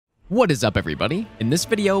What is up, everybody? In this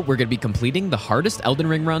video, we're going to be completing the hardest Elden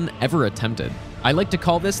Ring run ever attempted. I like to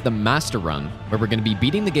call this the Master Run, where we're going to be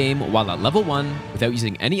beating the game while at level 1 without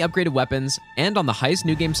using any upgraded weapons and on the highest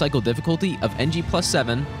new game cycle difficulty of NG plus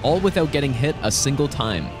 7, all without getting hit a single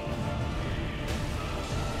time.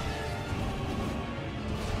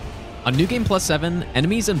 On New Game Plus 7,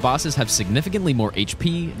 enemies and bosses have significantly more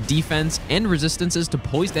HP, defense, and resistances to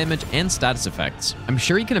poise damage and status effects. I'm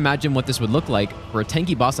sure you can imagine what this would look like for a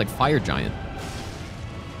tanky boss like Fire Giant.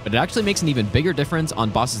 But it actually makes an even bigger difference on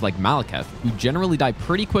bosses like Maliketh, who generally die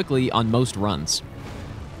pretty quickly on most runs.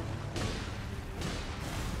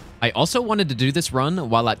 I also wanted to do this run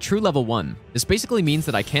while at true level 1. This basically means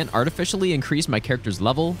that I can't artificially increase my character's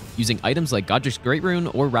level using items like Godric's Great Rune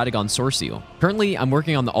or Radagon's Source Seal. Currently, I'm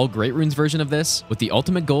working on the all Great Runes version of this, with the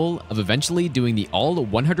ultimate goal of eventually doing the all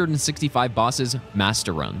 165 bosses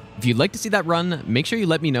Master Run. If you'd like to see that run, make sure you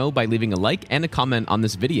let me know by leaving a like and a comment on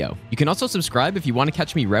this video. You can also subscribe if you want to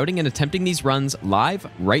catch me routing and attempting these runs live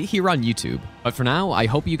right here on YouTube. But for now, I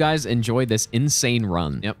hope you guys enjoy this insane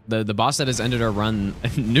run. Yep, the boss that has ended our run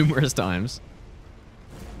numerous times.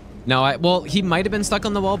 No, well, he might have been stuck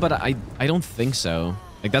on the wall, but I don't think so.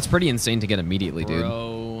 Like, that's pretty insane to get immediately, dude.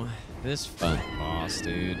 Bro, this boss,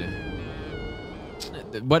 dude.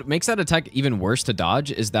 What makes that attack even worse to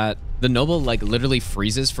dodge is that the Noble, like, literally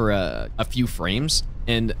freezes for a few frames,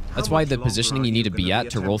 and that's why the positioning you need to be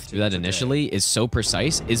at to roll through that initially is so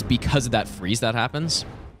precise, is because of that freeze that happens.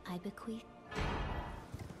 I bequeath.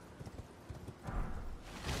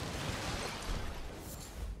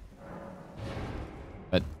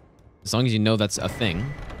 But as long as you know that's a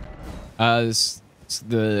thing.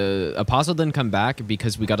 The Apostle didn't come back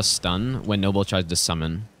because we got a stun when Noble tried to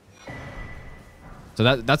summon.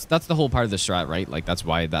 So that's the whole part of the strat, right? Like, that's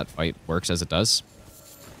why that fight works as it does.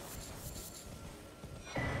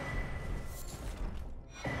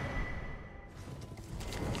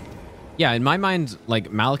 Yeah, in my mind,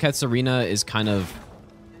 like, Maliketh's arena is kind of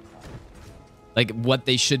like what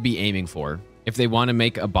they should be aiming for. If they want to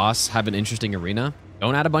make a boss have an interesting arena,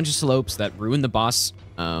 don't add a bunch of slopes that ruin the boss.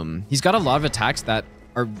 He's got a lot of attacks that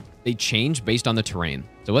they change based on the terrain.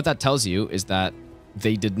 So what that tells you is that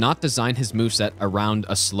they did not design his moveset around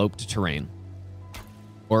a sloped terrain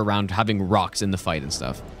or around having rocks in the fight and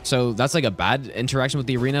stuff. So that's like a bad interaction with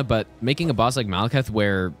the arena, but making a boss like Maliketh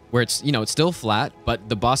where it's, you know, it's still flat, but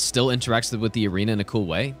the boss still interacts with the arena in a cool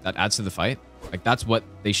way that adds to the fight. Like, that's what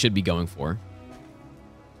they should be going for.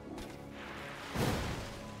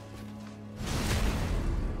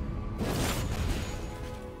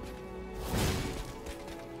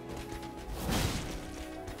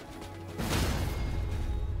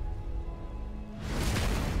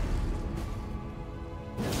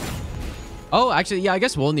 Oh, actually, yeah, I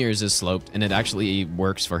guess Wolnir's is sloped, and it actually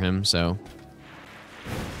works for him, so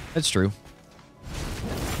that's true.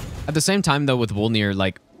 At the same time, though, with Wolnir,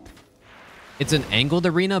 like, it's an angled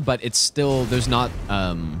arena, but it's still, there's not,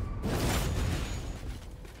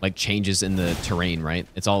 like, changes in the terrain, right?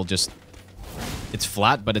 It's all just, it's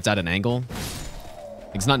flat, but it's at an angle.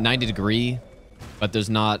 It's not 90 degree, but there's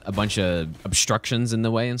not a bunch of obstructions in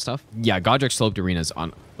the way and stuff. Yeah, Godric's sloped arena's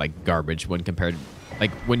on, like, garbage when compared,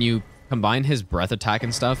 like, when you combine his breath attack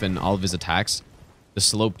and stuff and all of his attacks, the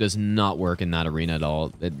slope does not work in that arena at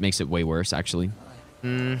all. It makes it way worse, actually.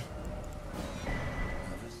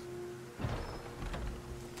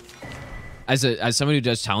 As someone who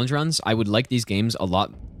does challenge runs, I would like these games a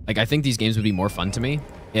lot. Like, I think these games would be more fun to me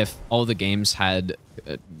if all the games had,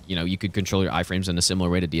 you know, you could control your iframes in a similar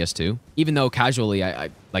way to DS2. Even though casually, I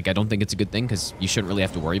don't think it's a good thing because you shouldn't really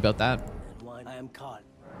have to worry about that. I am caught.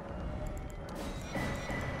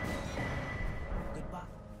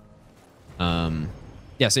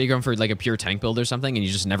 Yeah, so you're going for like a pure tank build or something and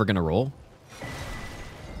you're just never gonna roll.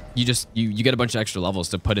 You get a bunch of extra levels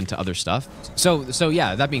to put into other stuff. So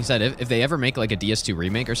yeah, that being said, if they ever make like a DS2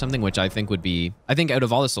 remake or something, which I think would be, I think out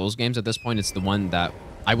of all the Souls games at this point, it's the one that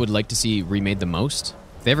I would like to see remade the most.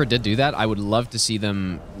 If they ever did do that, I would love to see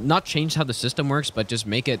them not change how the system works, but just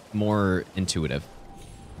make it more intuitive.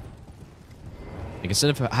 Like,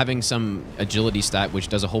 instead of having some agility stat which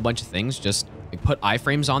does a whole bunch of things, just like put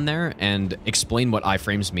iframes on there and explain what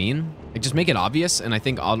iframes mean. Like, just make it obvious, and I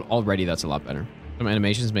think already that's a lot better. Some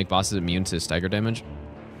animations make bosses immune to stagger damage.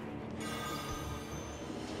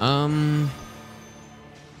 I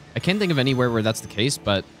can't think of anywhere where that's the case,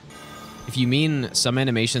 but if you mean some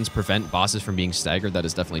animations prevent bosses from being staggered, that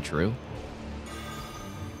is definitely true.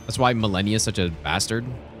 That's why Malenia is such a bastard,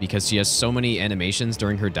 because she has so many animations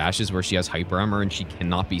during her dashes where she has hyper armor and she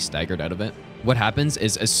cannot be staggered out of it. What happens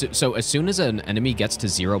is, as soon as an enemy gets to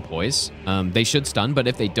 0 poise, they should stun, but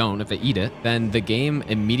if they don't, if they eat it, then the game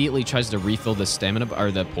immediately tries to refill the stamina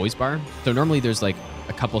or the poise bar. So normally there's like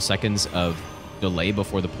a couple seconds of delay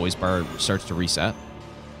before the poise bar starts to reset.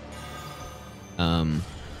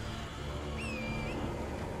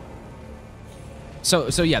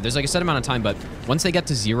 So yeah, there's like a set amount of time, but once they get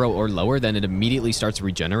to 0 or lower, then it immediately starts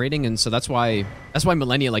regenerating. And so that's why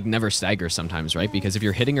Malenia like never staggers sometimes, right? Because if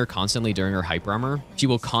you're hitting her constantly during her hyper armor, she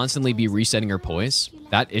will constantly be resetting her poise.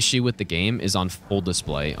 That issue with the game is on full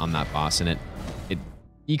display on that boss, and it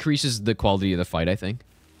decreases the quality of the fight, I think.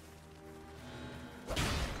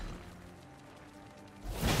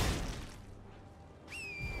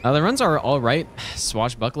 The runs are all right.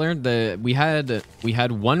 Swashbuckler. We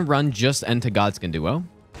had one run just into Godskin Duo.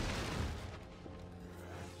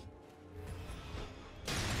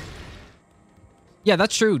 Yeah,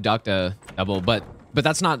 that's true, Dr. Double, but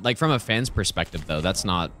that's not like from a fan's perspective though. That's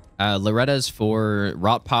not. Loretta's for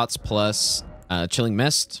Rot Pots plus Chilling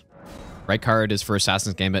Mist. Rykard is for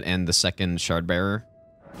Assassin's Gambit and the second Shardbearer.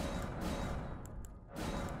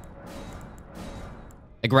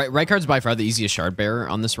 Like, Rykard's by far the easiest shard bearer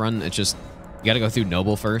on this run. It's just, you gotta go through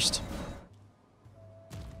Noble first.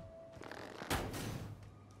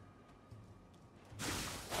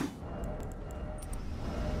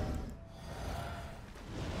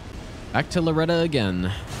 Back to Loretta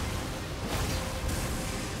again.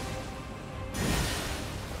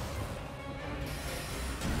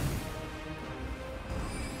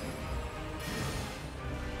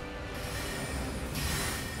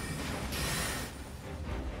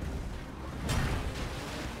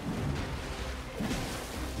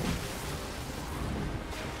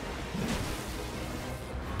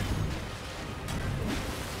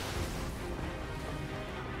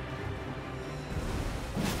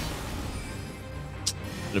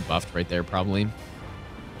 Could have buffed right there, probably.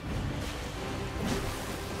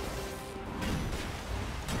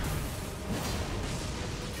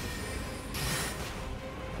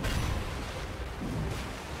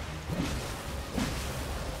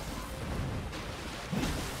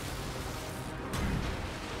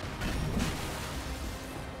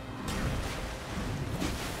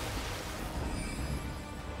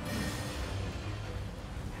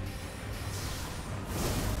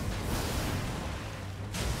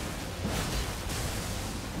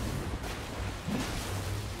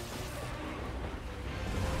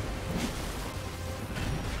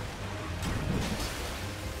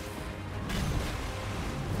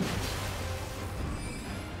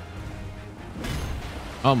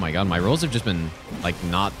 Oh my god, my rolls have just been, like,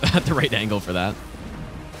 not at the right angle for that.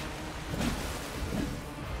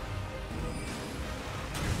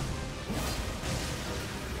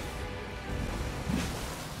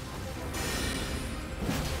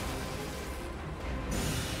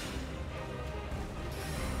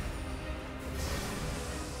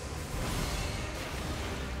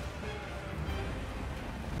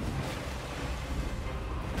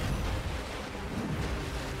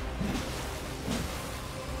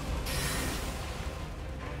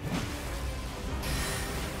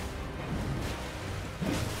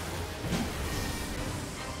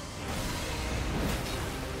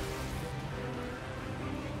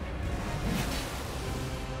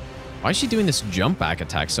 Why is she doing this jump back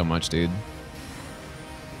attack so much, dude?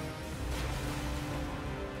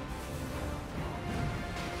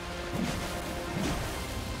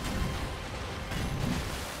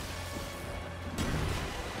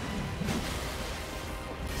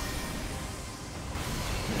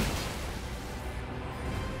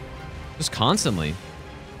 Just constantly.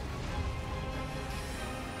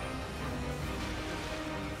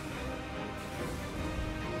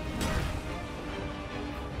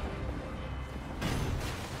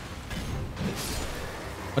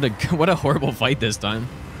 What a horrible fight this time.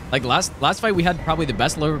 Like last fight we had probably the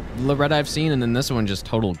best Loretta I've seen, and then this one just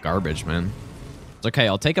total garbage, man. It's okay,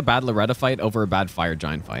 I'll take a bad Loretta fight over a bad Fire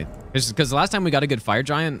Giant fight. Because the last time we got a good Fire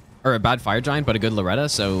Giant, or a bad Fire Giant, but a good Loretta,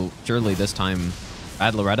 so surely this time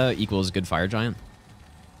bad Loretta equals good Fire Giant.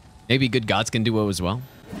 Maybe good Godskin Duo as well.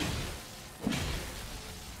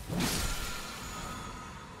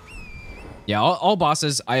 Yeah, all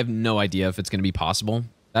bosses, I have no idea if it's going to be possible.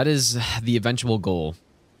 That is the eventual goal.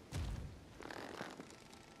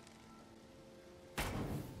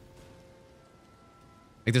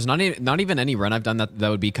 Like, there's not even any run I've done that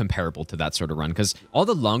would be comparable to that sort of run, because all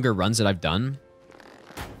the longer runs that I've done,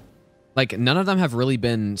 like, none of them have really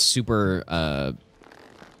been super,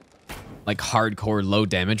 like hardcore low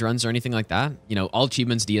damage runs or anything like that. You know, all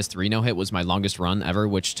achievements DS3 no hit was my longest run ever,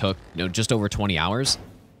 which took, you know, just over 20 hours.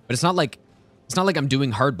 But it's not like I'm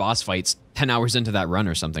doing hard boss fights 10 hours into that run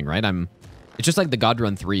or something, right? It's just like the God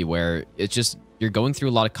Run 3 where it's just you're going through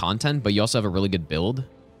a lot of content, but you also have a really good build,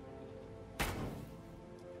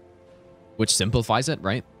 which simplifies it,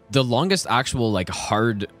 right? The longest actual like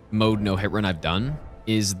hard mode no hit run I've done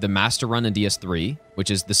is the Master Run in DS3,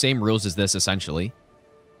 which is the same rules as this essentially.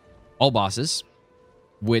 All bosses,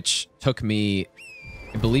 which took me,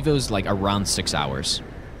 I believe it was like around 6 hours.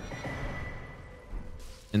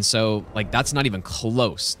 And so like that's not even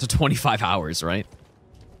close to 25 hours, right?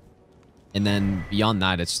 And then beyond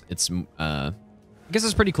that, it's I guess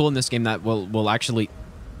it's pretty cool in this game that we'll actually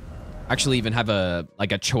even have a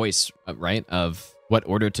choice, right, of what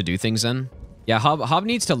order to do things in. Yeah, Hob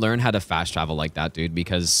needs to learn how to fast travel like that, dude,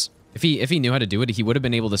 because if he knew how to do it, he would have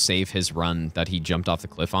been able to save his run that he jumped off the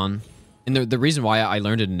cliff on. And the reason why I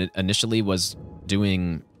learned it initially was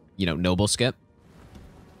doing, you know, Noble skip.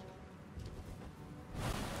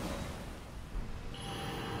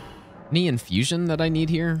 Any infusion that I need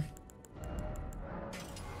here?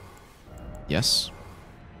 Yes.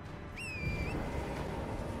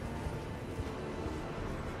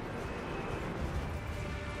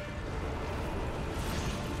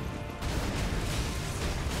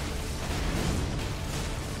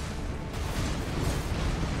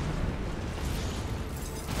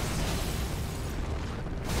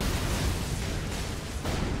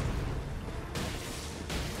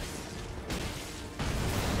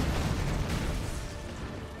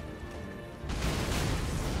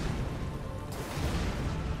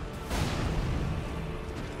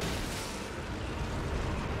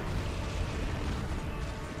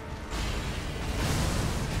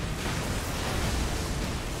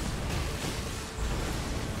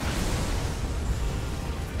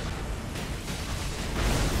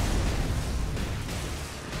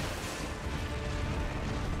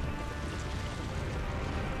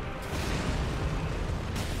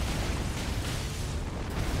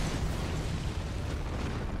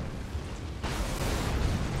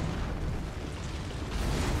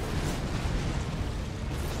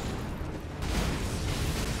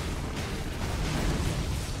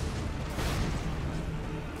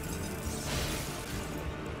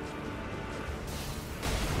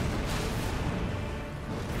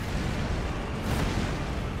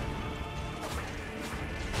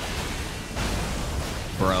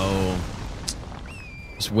 Bro.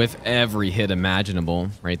 Just with every hit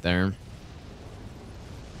imaginable right there.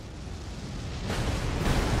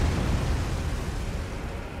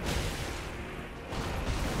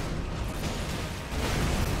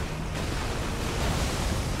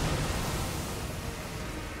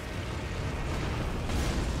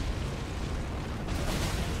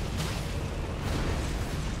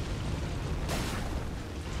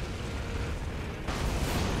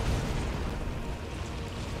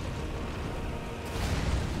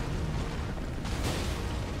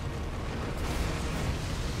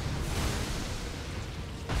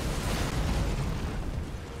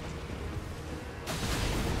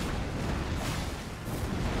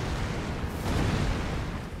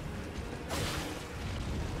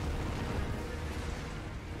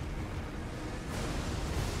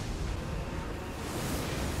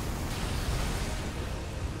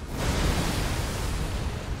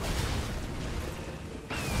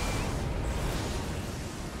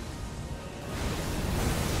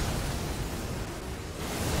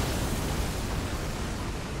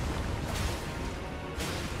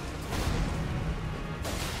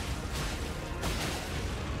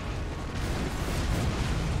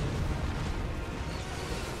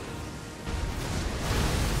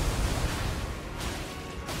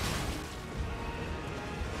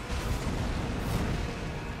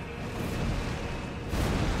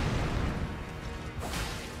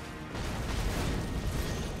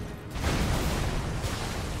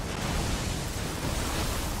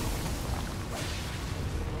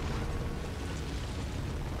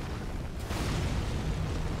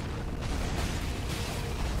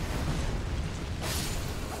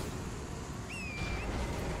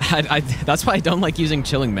 That's why I don't like using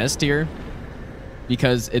Chilling Mist here,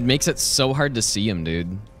 because it makes it so hard to see him,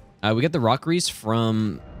 dude. We get the rock grease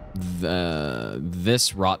from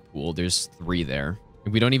this rot pool. There's 3 there.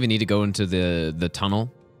 We don't even need to go into the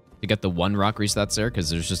tunnel to get the 1 rock grease that's there, because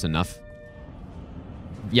there's just enough.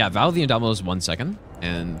 Yeah, Vow of the Indomitable is 1 second,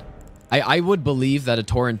 and I would believe that a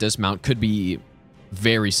torrent dismount could be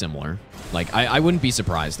very similar. Like, I wouldn't be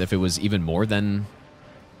surprised if it was even more than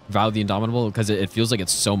Vow of the Indomitable, because it feels like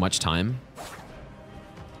it's so much time.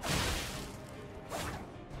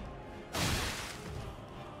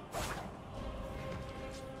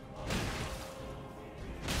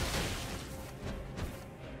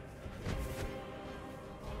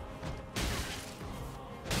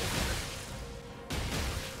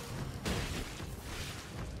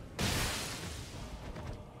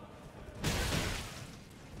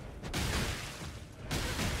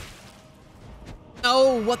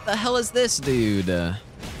 No, what the hell is this, dude?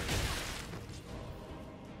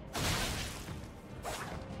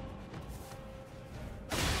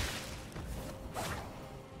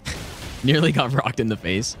 Nearly got rocked in the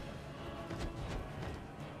face.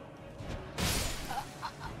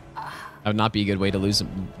 That would not be a good way to lose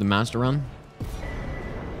the master run.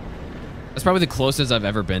 That's probably the closest I've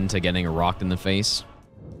ever been to getting rocked in the face.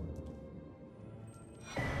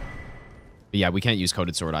 But yeah, we can't use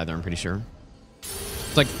Coded Sword either, I'm pretty sure.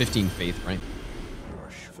 It's like 15 faith, right?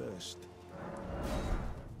 Rush first.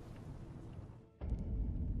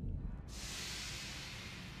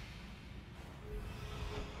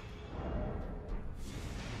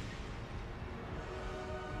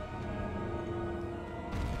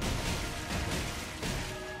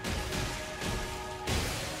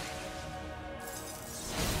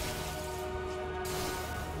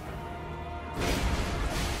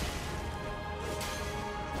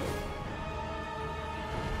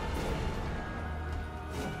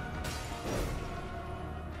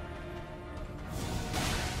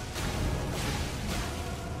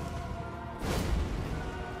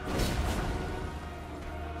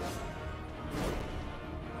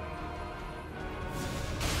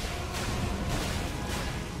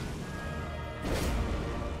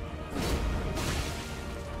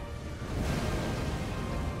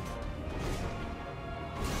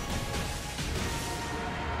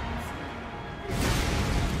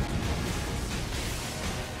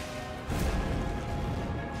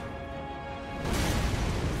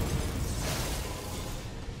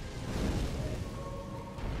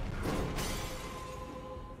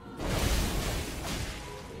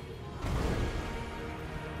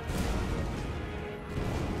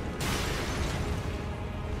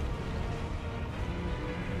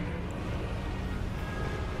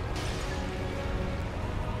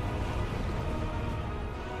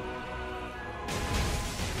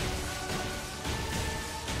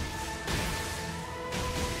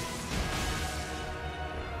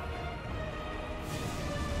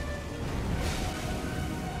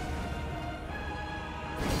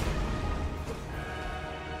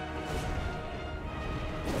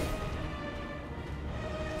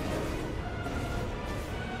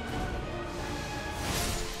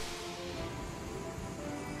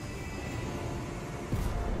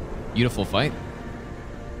 Beautiful fight.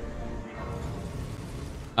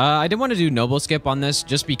 I didn't want to do Noble skip on this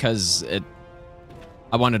just because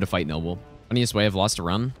I wanted to fight Noble. Funniest way I've lost a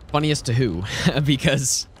run. Funniest to who?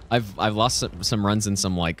 Because I've lost some runs in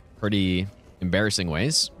some like pretty embarrassing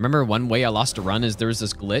ways. Remember one way I lost a run is there was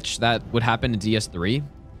this glitch that would happen in DS3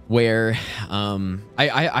 where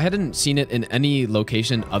I hadn't seen it in any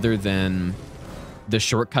location other than the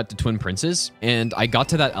shortcut to Twin Princes, and I got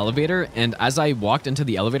to that elevator, and as I walked into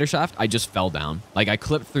the elevator shaft, I just fell down. Like I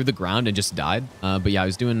clipped through the ground and just died. But yeah, I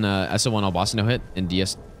was doing SO1 all boss no hit in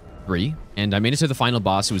DS3, and I made it to the final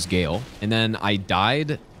boss, who was Gale, and then I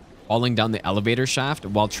died falling down the elevator shaft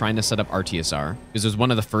while trying to set up RTSR, because it was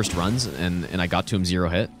one of the first runs, and I got to him 0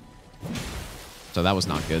 hit. So that was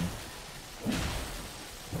not good.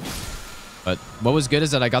 But what was good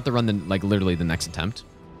is that I got the run like literally the next attempt.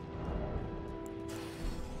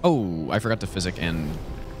 Oh, I forgot to physic and...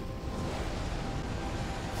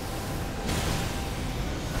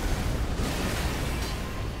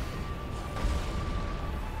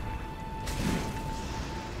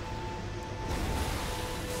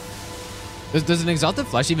 Does an Exalted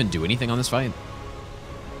Flesh even do anything on this fight?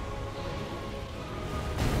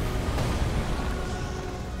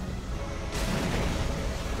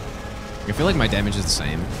 I feel like my damage is the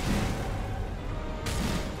same.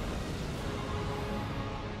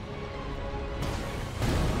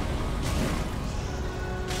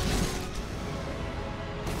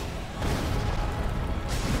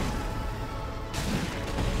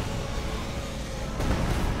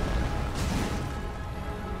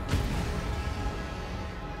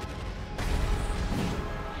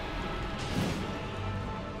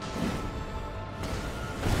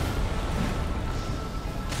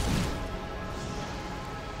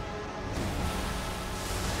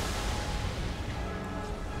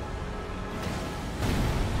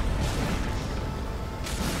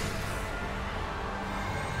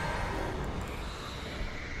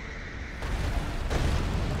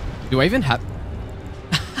 Do I even have...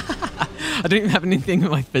 I don't even have anything in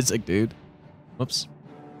my physic, dude. Whoops.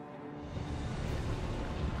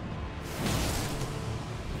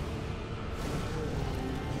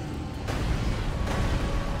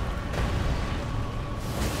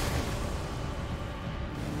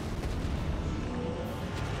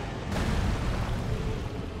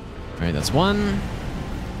 All right, that's one.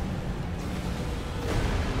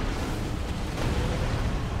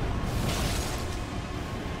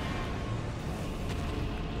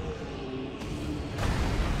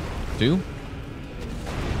 2.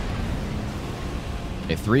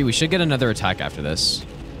 Okay, 3. We should get another attack after this.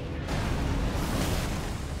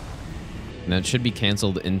 And that should be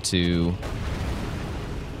canceled into...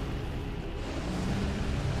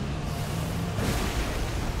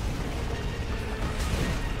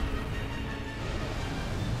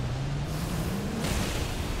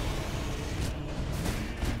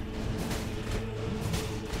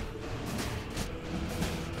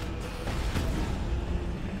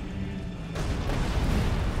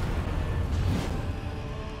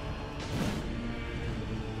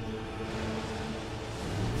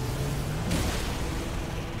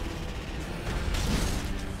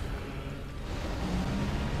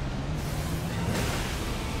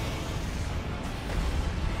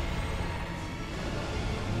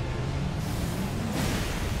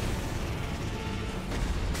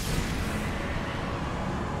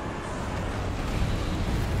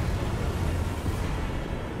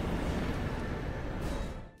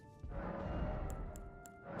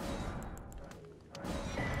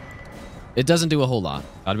 It doesn't do a whole lot.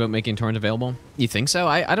 Thought about making Torrent available? You think so?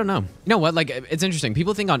 I don't know. You know what? Like, it's interesting.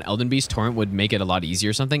 People think on Elden Beast, Torrent would make it a lot easier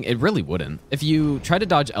or something. It really wouldn't. If you try to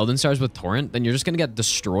dodge Elden Stars with Torrent, then you're just going to get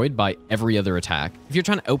destroyed by every other attack. If you're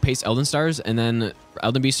trying to outpace Elden Stars and then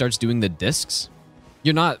Elden Beast starts doing the discs,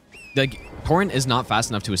 you're not... Like, Torrent is not fast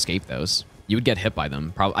enough to escape those. You would get hit by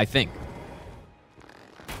them, probably, I think.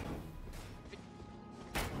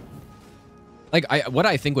 Like, what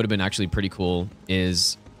I think would have been actually pretty cool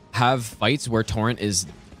is... have fights where Torrent is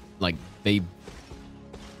like they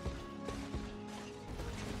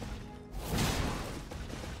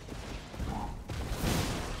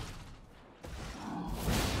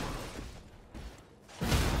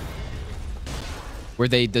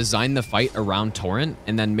design the fight around Torrent,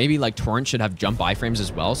 and then maybe like Torrent should have jump iframes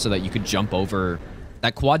as well so that you could jump over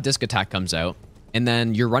that quad disc attack comes out and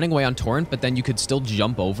then you're running away on Torrent, but then you could still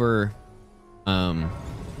jump over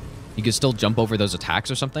you could still jump over those attacks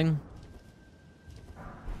or something.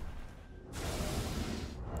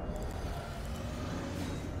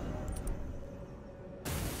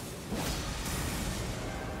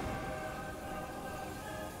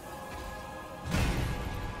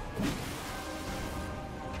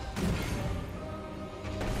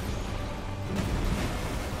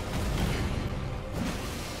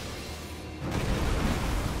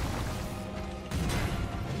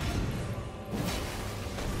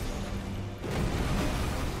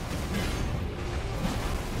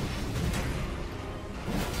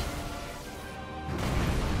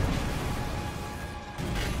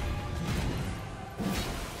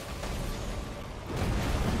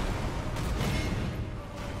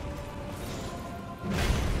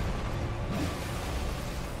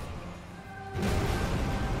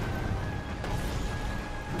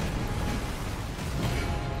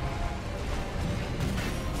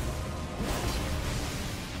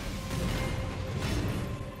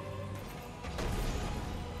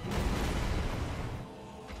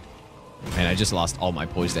 Man, I just lost all my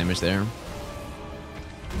poise damage there.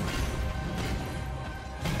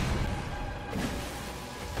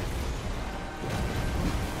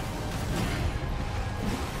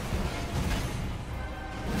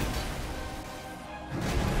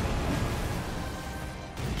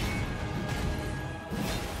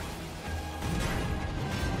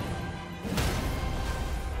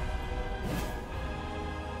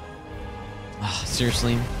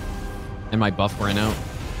 Seriously? And my buff ran out.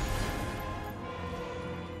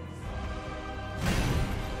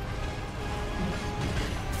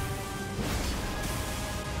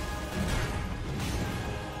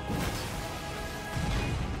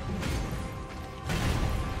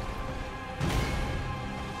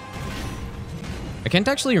 I can't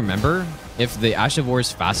actually remember if the Ash of War is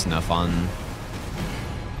fast enough on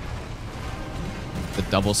the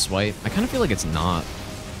double swipe. I kind of feel like it's not.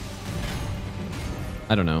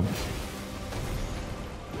 I don't know.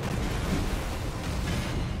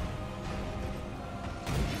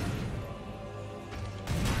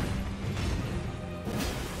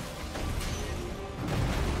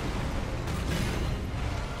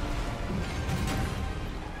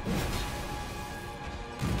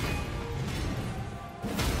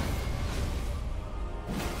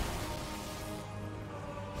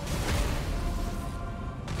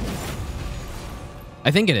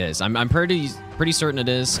 I think it is. I'm pretty certain it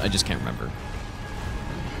is. I just can't remember.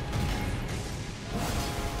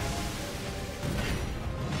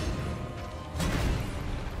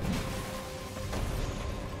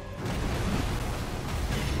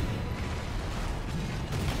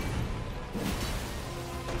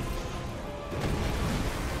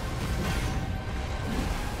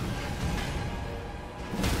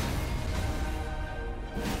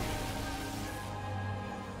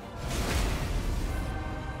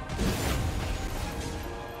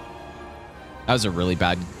 That was a really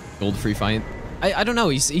bad Goldfrey fight. I don't know.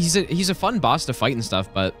 He's a fun boss to fight and stuff,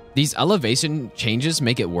 but these elevation changes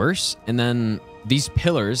make it worse, and then these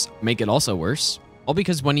pillars make it also worse. All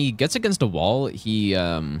because when he gets against a wall, he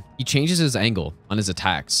changes his angle on his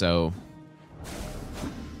attack. So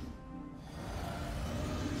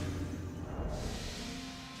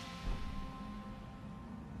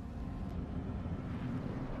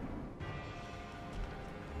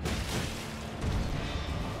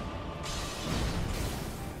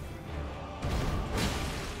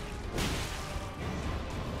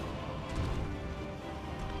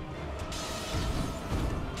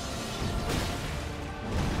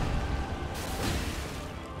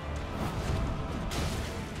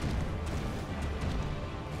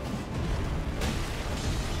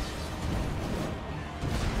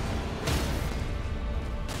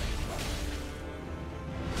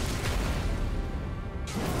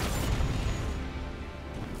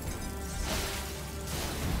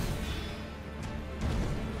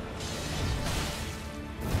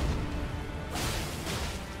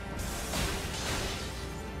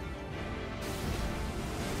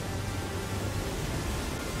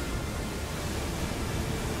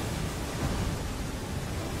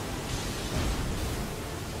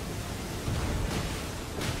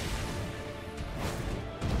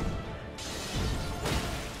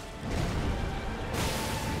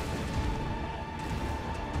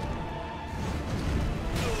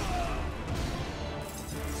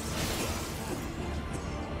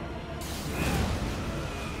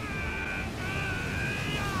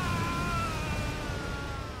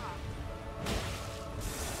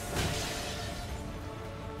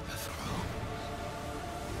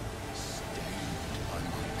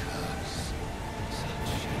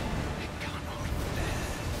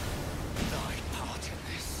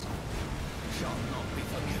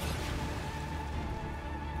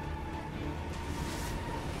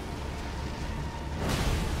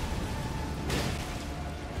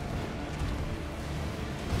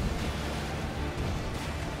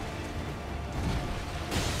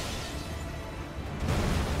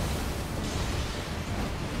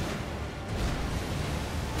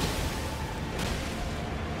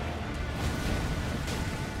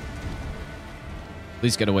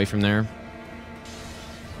please get away from there.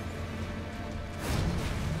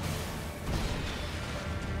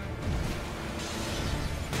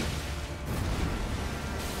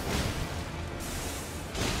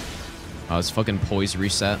 Oh, his fucking poise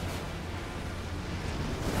reset.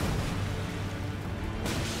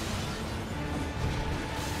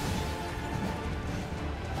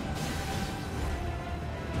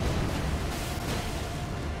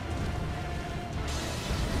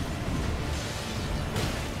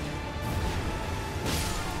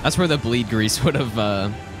 That's where the bleed grease would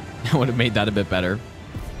have made that a bit better.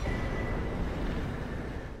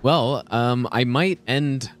 Well, I might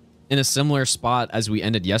end in a similar spot as we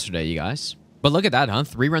ended yesterday, you guys. But look at that, huh?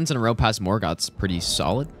 3 runs in a row past Morgott's pretty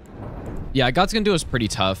solid. Yeah, Godskin Duo is pretty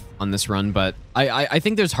tough on this run, but I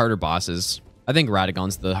think there's harder bosses. I think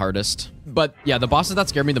Radagon's the hardest. But yeah, the bosses that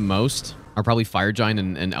scare me the most are probably Fire Giant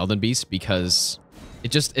and Elden Beast, because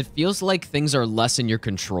it feels like things are less in your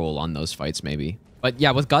control on those fights, maybe. But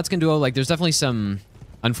yeah, with Godskin Duo, like, there's definitely some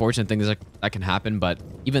unfortunate things that can happen, but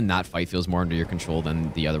even that fight feels more under your control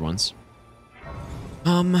than the other ones.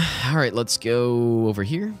 All right, let's go over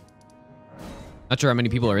here. Not sure how many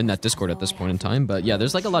people are in that Discord at this point in time, but yeah,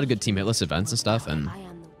 there's like a lot of good team hitless events and stuff, and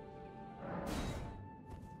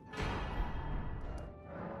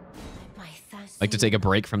like to take a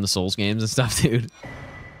break from the Souls games and stuff, dude.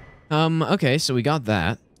 Okay, so we got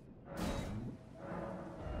that.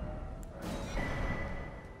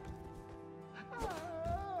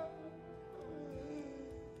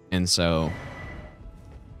 And so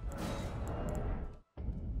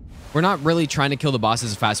we're not really trying to kill the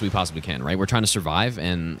bosses as fast as we possibly can, right? We're trying to survive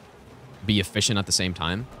and be efficient at the same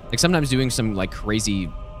time. Like, sometimes doing some like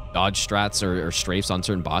crazy dodge strats or strafes on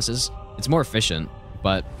certain bosses, it's more efficient,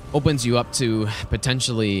 but opens you up to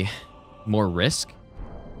potentially more risk.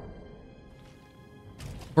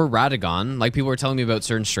 For Radagon, like, people were telling me about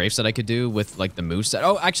certain strafes that I could do with like the moveset.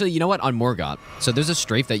 Oh, actually, you know what? On Morgott. So there's a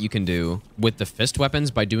strafe that you can do with the fist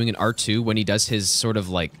weapons by doing an R2 when he does his sort of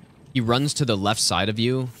like, he runs to the left side of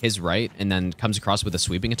you, his right, and then comes across with a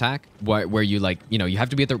sweeping attack where you, like, you know, you have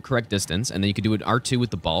to be at the correct distance, and then you can do an R2 with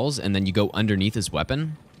the balls, and then you go underneath his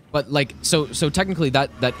weapon. But like, so technically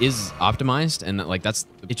that is optimized, and like it's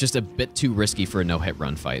just a bit too risky for a no-hit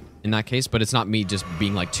run fight in that case. But it's not me just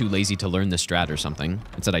being like too lazy to learn the strat or something.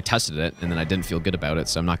 Instead, I tested it and then I didn't feel good about it,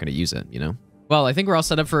 so I'm not going to use it, you know? Well, I think we're all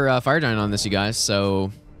set up for Fire Giant on this, you guys.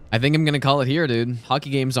 So I think I'm going to call it here, dude. Hockey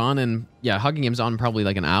game's on and yeah, hockey game's on in probably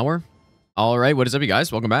like an hour. All right, what is up, you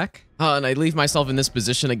guys? Welcome back. And I leave myself in this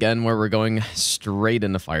position again where we're going straight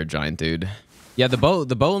into Fire Giant, dude. Yeah, the bow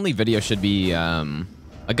only video should be, like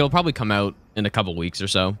it'll probably come out in a couple weeks or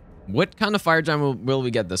so. What kind of Fire Giant will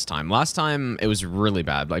we get this time? Last time, it was really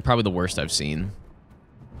bad. Like, probably the worst I've seen.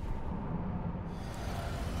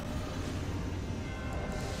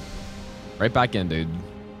 Right back in, dude.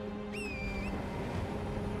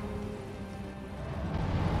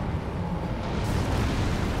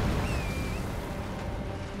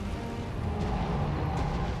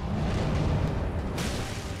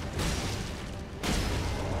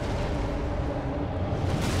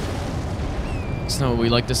 That's not what we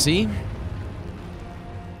like to see.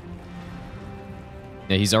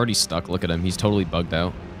 Yeah, he's already stuck. Look at him. He's totally bugged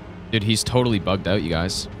out. Dude, he's totally bugged out, you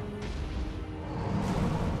guys.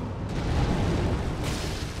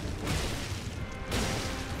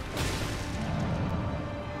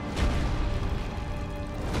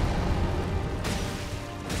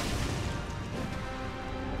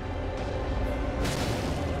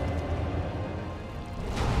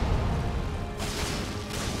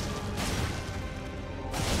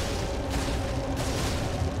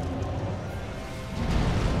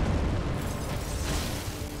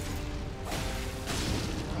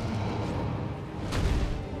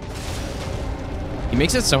 He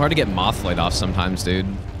makes it so hard to get Mothlight off sometimes, dude.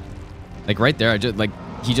 Like right there,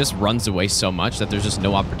 he just runs away so much that there's just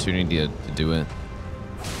no opportunity to do it.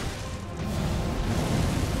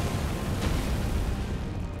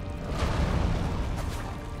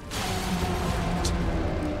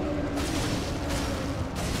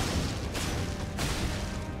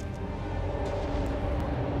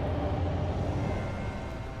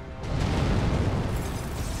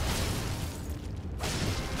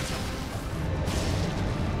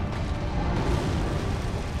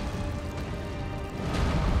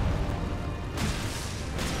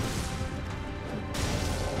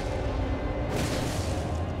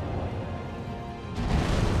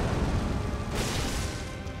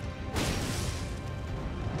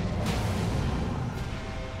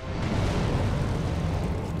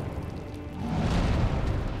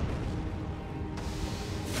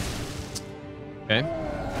 Okay.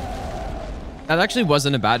 That actually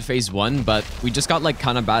wasn't a bad phase one, but we just got like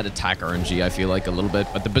kind of bad attack RNG, I feel like a little bit,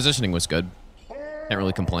 but the positioning was good. Can't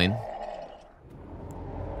really complain.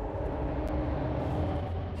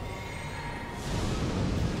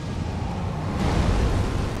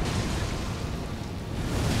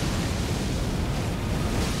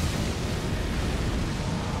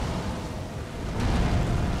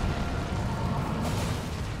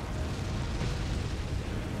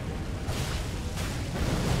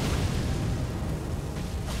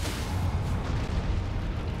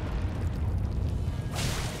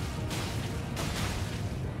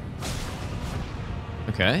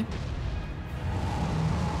 Okay.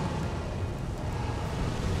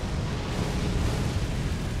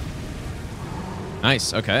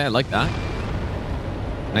 Nice. Okay, I like that.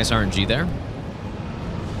 Nice RNG there.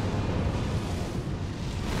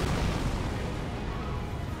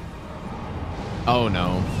 Oh,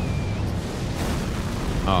 no.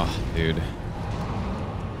 Oh, dude.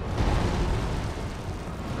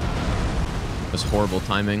 That's horrible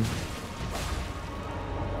timing.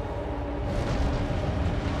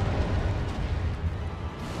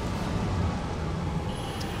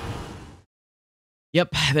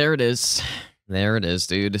 Yep, there it is. There it is,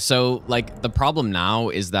 dude. So, like, the problem now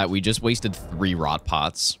is that we just wasted 3 rot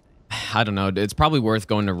pots. I don't know. It's probably worth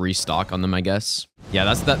going to restock on them, I guess. Yeah,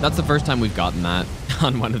 that's the first time we've gotten that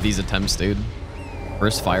on one of these attempts, dude.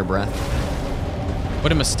 First fire breath.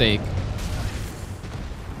 What a mistake.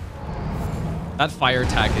 That fire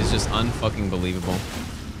attack is just unfucking believable.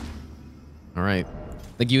 All right.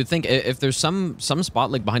 Like, you would think if there's some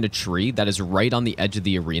spot, like, behind a tree that is right on the edge of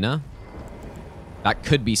the arena, that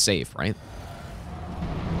could be safe, right?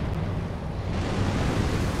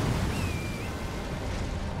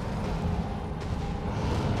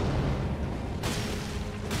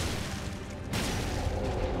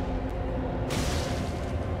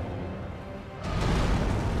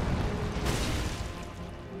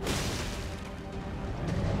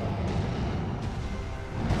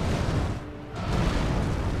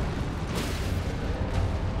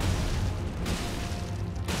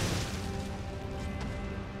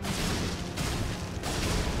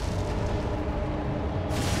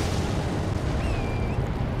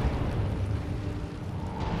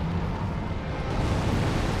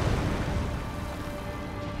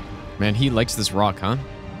 Man, he likes this rock, huh?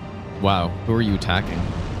 Wow, who are you attacking?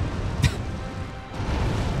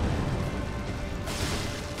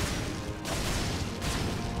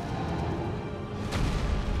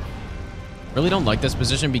 Really don't like this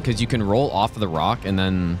position because you can roll off of the rock and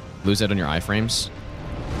then lose it on your iframes.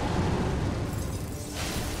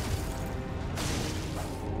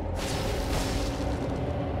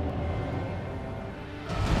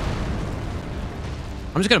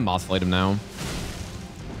 I'm just gonna moth flight him now.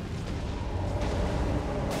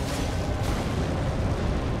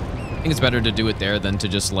 I think it's better to do it there than to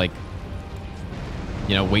just like,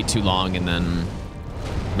 you know, wait too long and then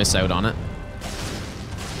miss out on it.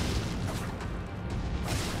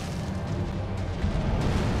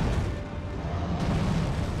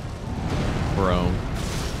 Bro.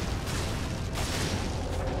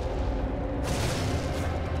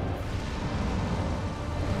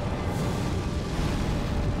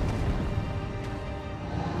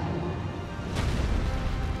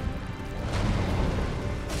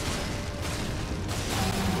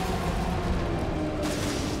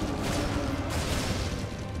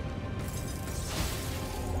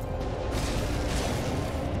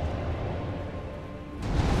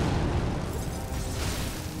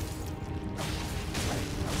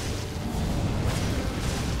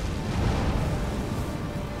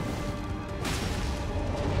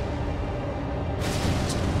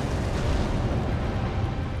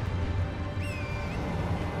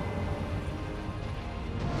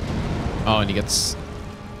 Oh, and he gets...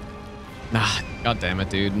 Ah, god damn it,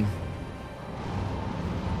 dude.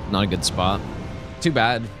 Not a good spot. Too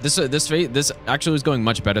bad. This actually was going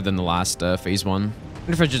much better than the last phase one. I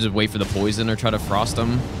wonder if I should just wait for the poison or try to frost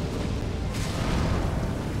him.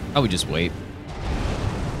 I would just wait.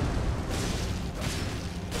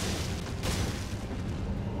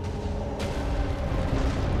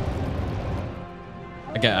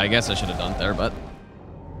 Okay, I guess I should have done it there, but...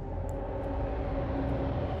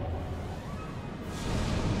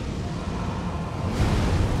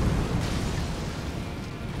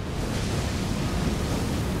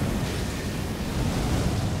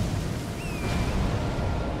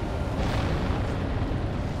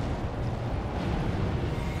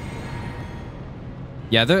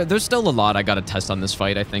 Yeah, there's still a lot I gotta test on this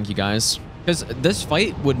fight, I think, you guys. Because this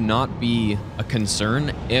fight would not be a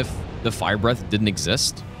concern if the fire breath didn't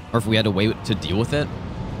exist, or if we had a way to deal with it.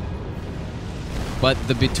 But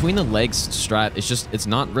the between the legs strat is just, it's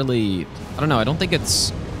not really, I don't know, I don't think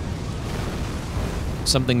it's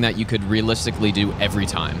something that you could realistically do every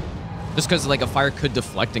time. Just because like a fire could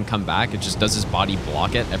deflect and come back, it just does his body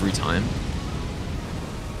block it every time.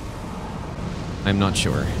 I'm not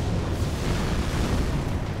sure.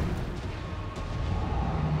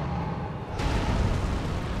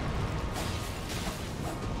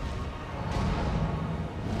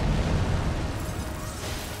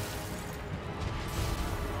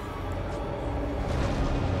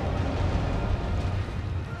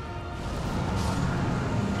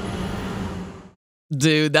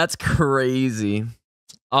 Dude, that's crazy.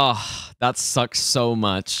 Oh, that sucks so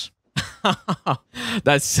much.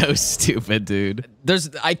 That's so stupid, dude.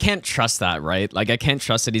 I can't trust that, right? Like, I can't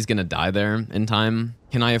trust that he's gonna die there in time.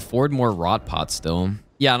 Can I afford more rot pots still?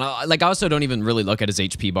 Yeah, and like, I also don't even really look at his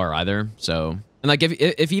HP bar either, so... And like,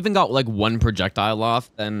 if he even got like one projectile off,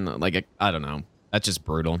 then like, I don't know. That's just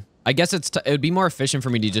brutal. I guess it would be more efficient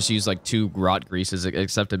for me to just use like 2 rot greases,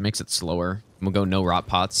 except it makes it slower. We'll go no rot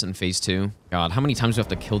pots in phase 2. God, how many times do we have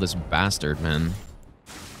to kill this bastard, man?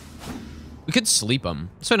 We could sleep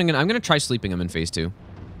him. So I'm gonna try sleeping him in phase 2.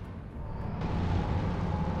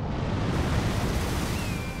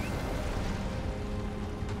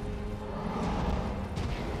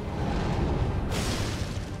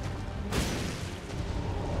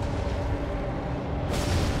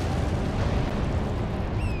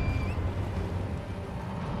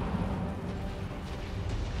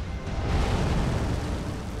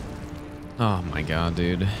 Oh my god,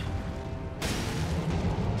 dude.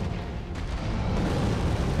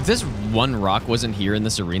 If this one rock wasn't here in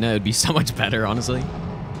this arena, it'd be so much better, honestly.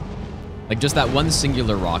 Like, just that one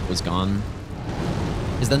singular rock was gone.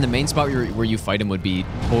 Because then the main spot where you fight him would be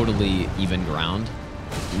totally even ground.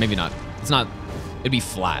 Maybe not. It's not. It'd be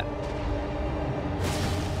flat.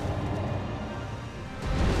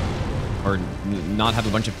 Or not have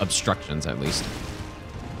a bunch of obstructions, at least.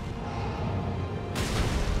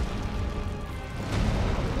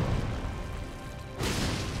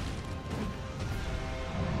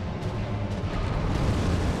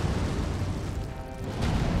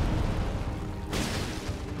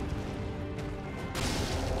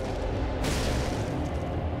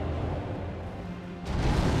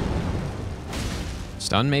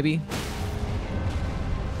 Stun, maybe?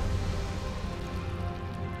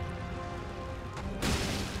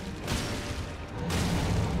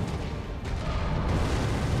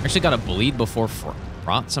 Actually got a bleed before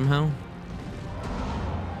rot somehow.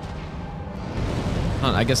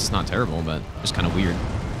 I guess it's not terrible, but just kind of weird.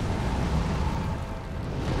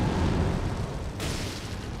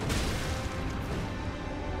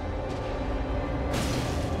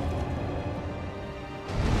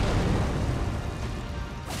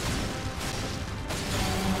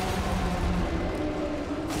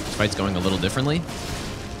 This fight's going a little differently.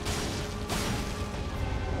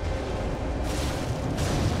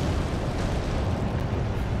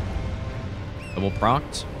 Double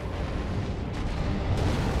procced.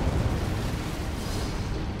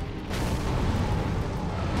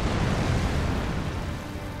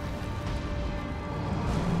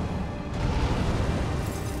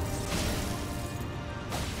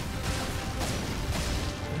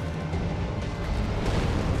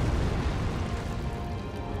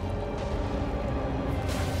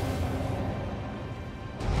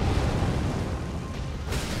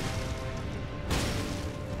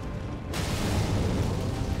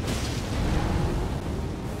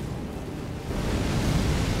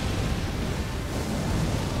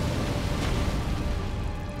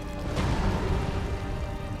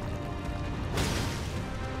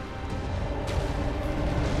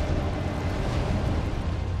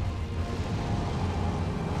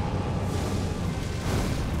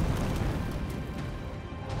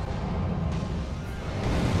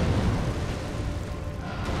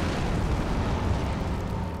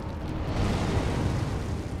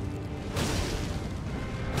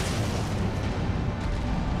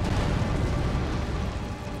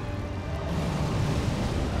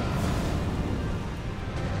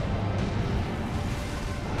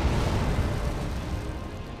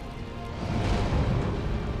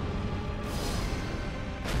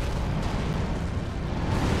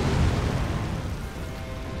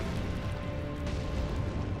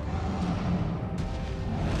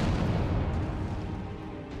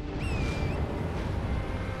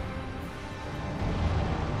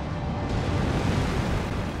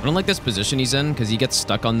 I don't like this position he's in because he gets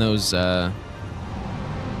stuck on those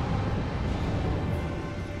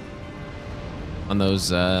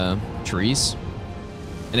trees.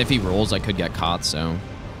 And if he rolls, I could get caught, so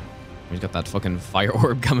he's got that fucking fire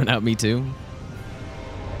orb coming at me too.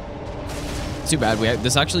 Too bad.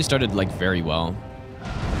 This actually started like very well.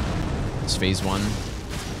 It's phase 1.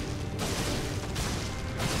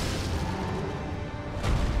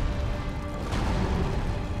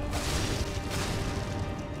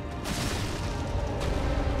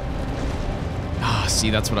 See,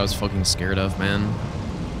 that's what I was fucking scared of, man.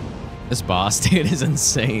 This boss, dude, is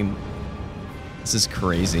insane. This is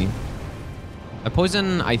crazy. A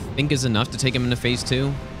poison, I think, is enough to take him into phase 2.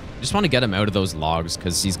 I just want to get him out of those logs,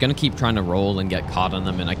 because he's going to keep trying to roll and get caught on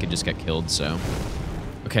them, and I could just get killed, so...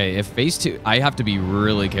 Okay, if phase 2... I have to be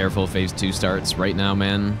really careful if phase 2 starts right now,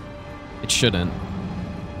 man. It shouldn't.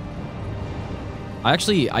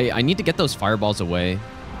 I need to get those fireballs away.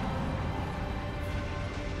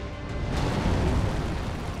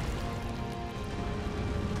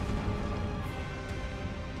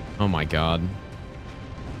 Oh my god.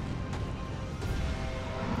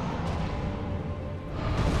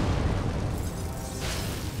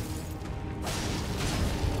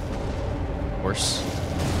 Of course.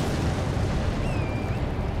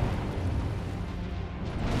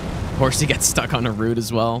 Of course he gets stuck on a root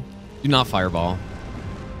as well. Do not fireball.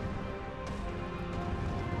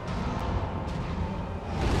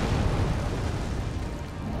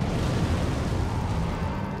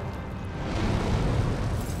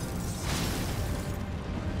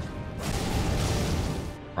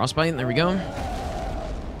 Frostbite, there we go.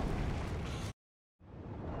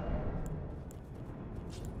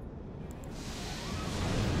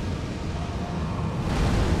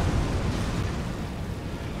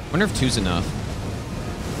 Wonder if 2's enough.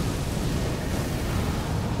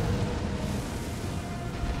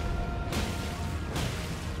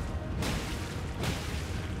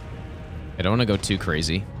 I don't want to go too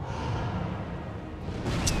crazy.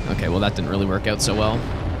 Okay, well that didn't really work out so well.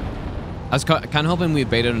 I was kind of hoping we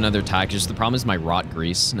baited another attack, just the problem is my rot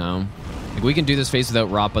grease. No. Like, we can do this phase without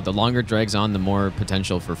rot, but the longer it drags on, the more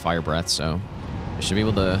potential for fire breath, so I should be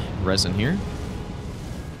able to res in here.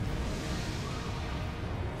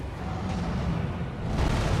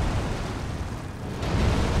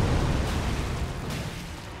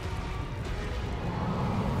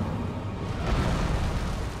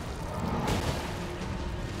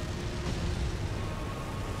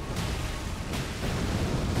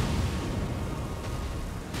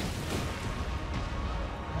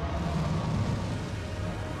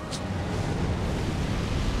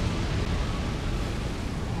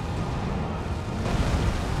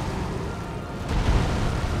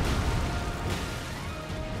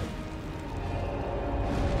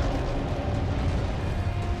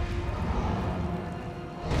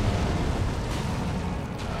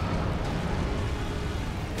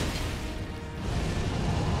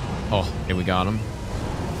 Oh, okay, we got him.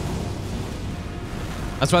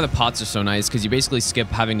 That's why the pots are so nice, because you basically skip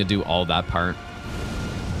having to do all that part.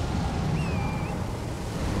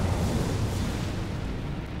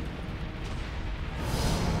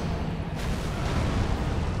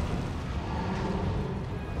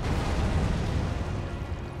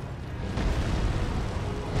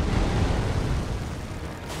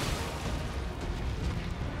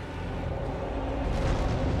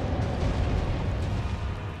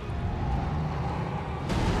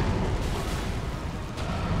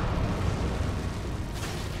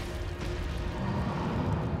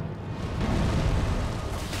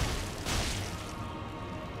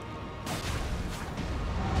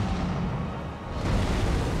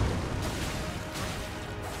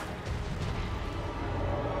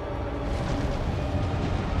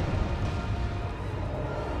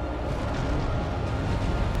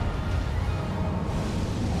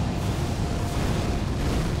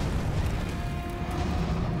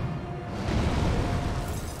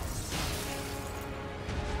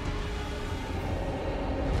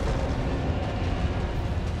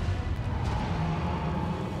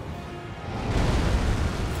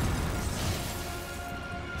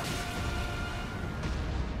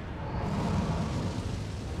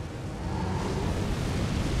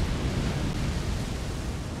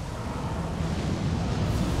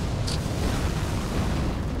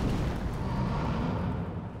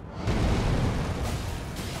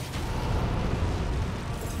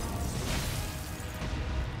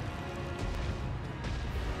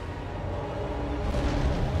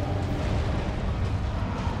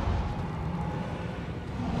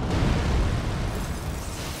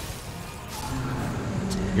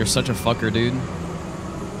 You're such a fucker, dude.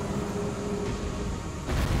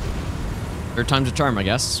 Third time's a charm, I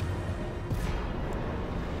guess.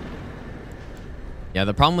 Yeah,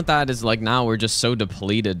 the problem with that is, like, now we're just so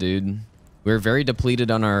depleted, dude. We're very depleted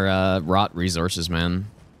on our rot resources, man.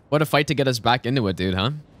 What a fight to get us back into it, dude,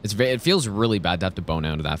 huh? It feels really bad to have to bone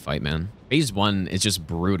out of that fight, man. Phase 1 is just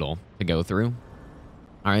brutal to go through.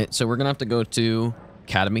 All right, so we're gonna have to go to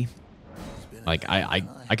Academy. Like,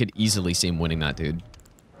 I could easily see him winning that, dude.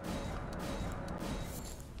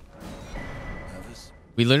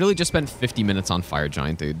 We literally just spent 50 minutes on Fire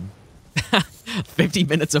Giant, dude. 50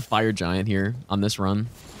 minutes of Fire Giant here on this run.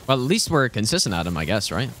 Well, at least we're consistent at him, I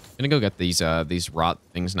guess, right? Gonna go get these rot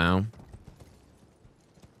things now.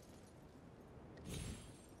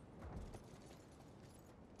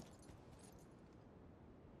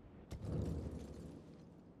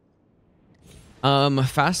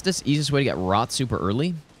 Fastest, easiest way to get rot super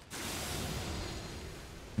early?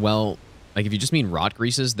 Well, like, if you just mean rot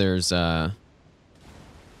greases, there's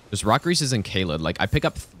rot greases in Caelid. Like, I pick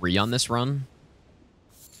up 3 on this run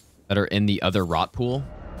that are in the other rot pool,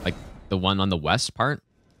 like the one on the west part.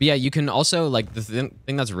 But yeah, you can also, like, the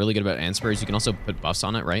thing that's really good about Ansper is you can also put buffs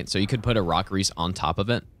on it, right? So you could put a rot grease on top of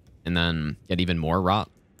it and then get even more rot.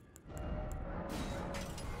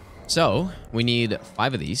 So we need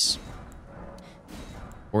 5 of these.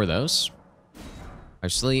 4 of those.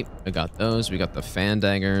 5 sleep. I got those. We got the fan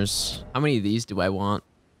daggers. How many of these do I want?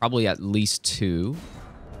 Probably at least 2.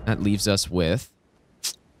 That leaves us with...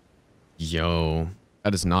 Yo,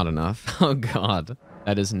 that is not enough. Oh, God.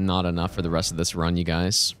 That is not enough for the rest of this run, you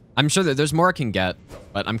guys. I'm sure that there's more I can get,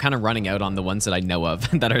 but I'm kind of running out on the ones that I know of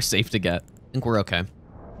that are safe to get. I think we're okay.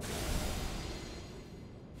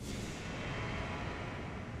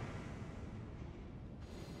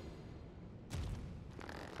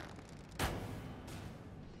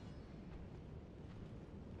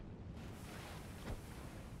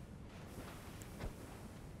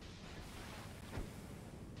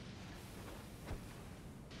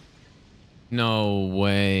 No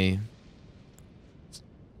way.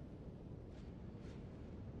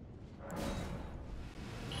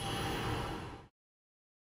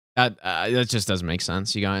 That just doesn't make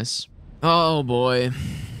sense, you guys. Oh boy.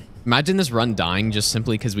 Imagine this run dying just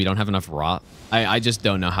simply because we don't have enough rot. I just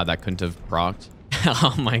don't know how that couldn't have procced.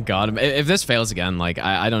 Oh my god. If this fails again, like,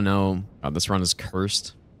 I don't know. God, this run is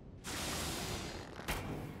cursed.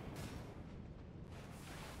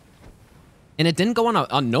 And it didn't go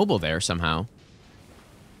on Noble there somehow.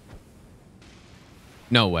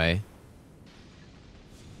 No way.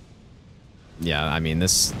 Yeah, I mean,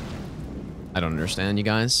 this... I don't understand, you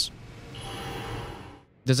guys.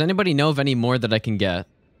 Does anybody know of any more that I can get?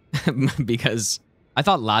 Because I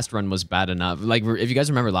thought last run was bad enough. Like, if you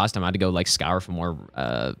guys remember last time, I had to go, like, scour for more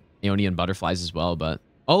Aeonian butterflies as well, but...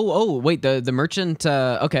 Oh, wait, the merchant...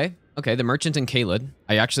 Okay, the merchant in Caelid.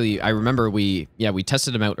 I remember we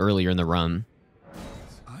tested him out earlier in the run.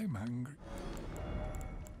 I'm hungry.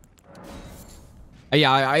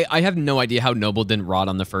 Yeah, I have no idea how Noble didn't rot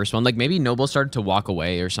on the first one. Like, maybe Noble started to walk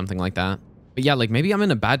away or something like that. But yeah, like, maybe I'm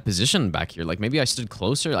in a bad position back here. Like, maybe I stood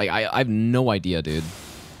closer. Like, I have no idea, dude.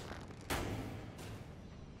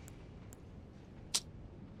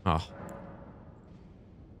 Oh.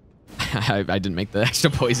 I didn't make the extra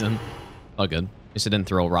poison. All good. Guess I didn't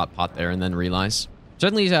throw a rot pot there and then realize.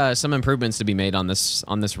 Certainly some improvements to be made on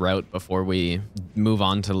this route before we move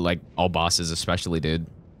on to, like, all bosses, especially, dude.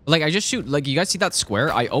 Like, I just shoot, like, you guys see that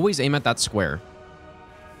square? I always aim at that square.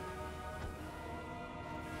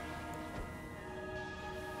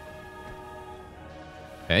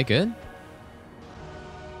 Okay, good.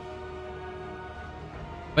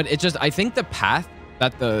 But it just, I think the path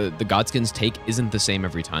that the Godskins take isn't the same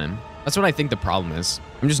every time. That's what I think the problem is.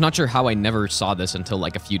 I'm just not sure how I never saw this until,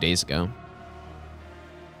 like, a few days ago.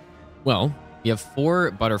 Well, we have 4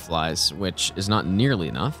 butterflies, which is not nearly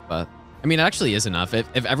enough, but... I mean, it actually is enough.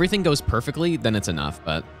 If everything goes perfectly, then it's enough,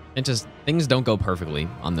 but it just, things don't go perfectly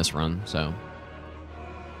on this run, so.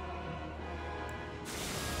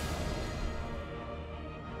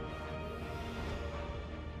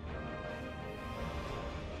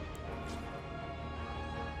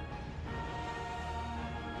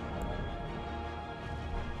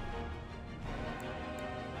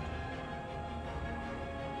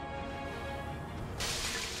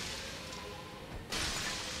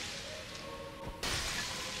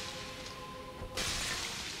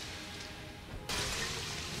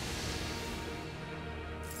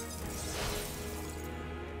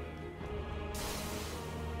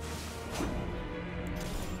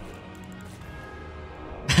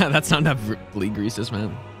 That's not enough bleed greases,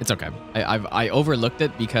 man. It's okay. I overlooked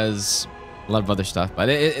it because a lot of other stuff, but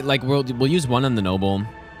like we'll use one on the Noble,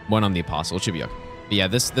 one on the Apostle. It should be okay. But yeah,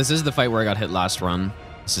 this is the fight where I got hit last run.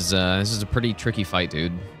 This is a pretty tricky fight,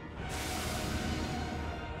 dude.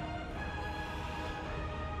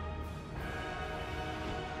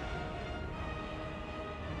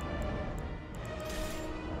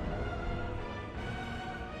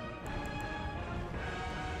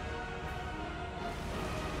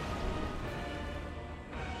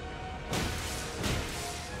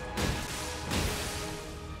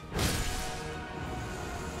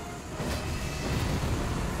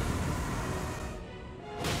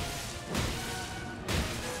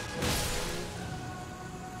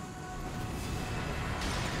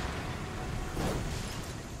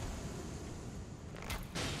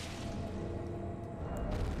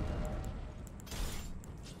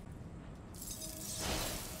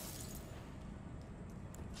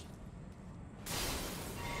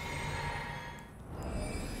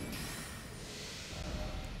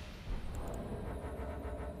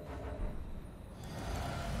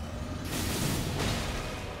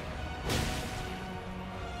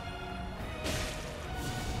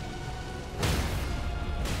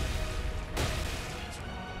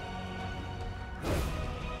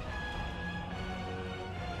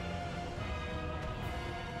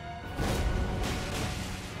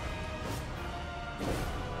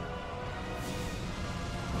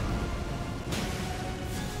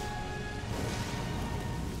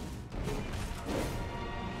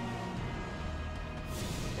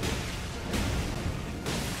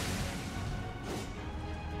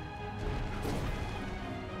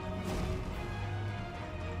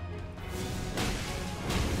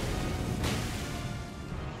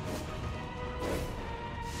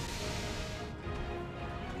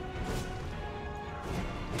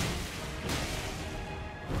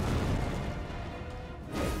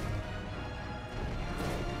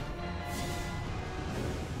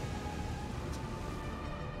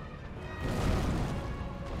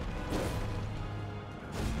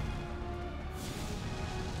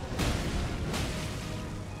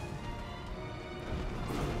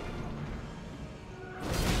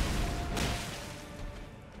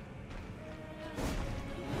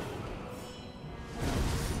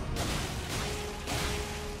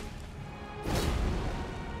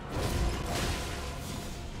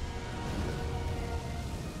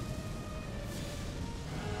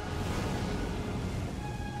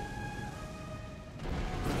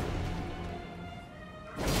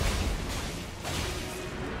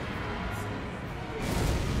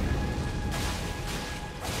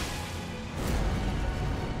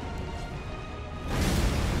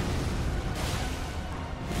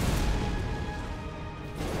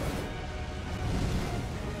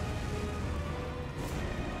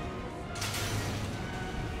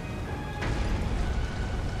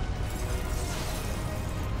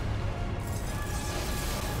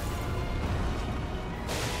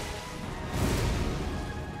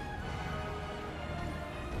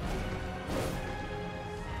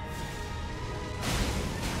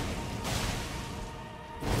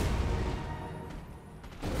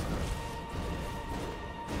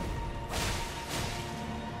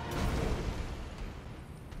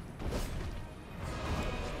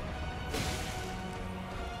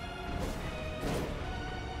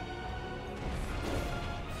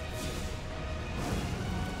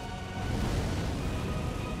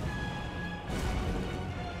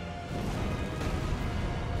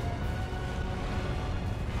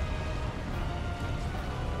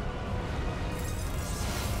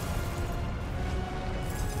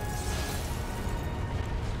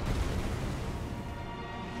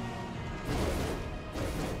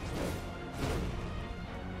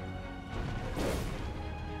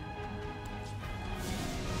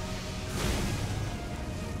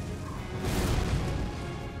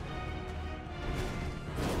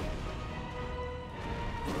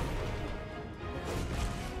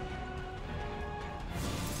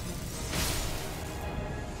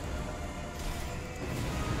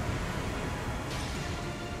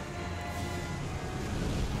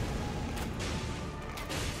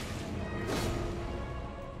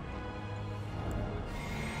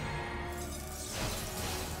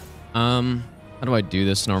 How do I do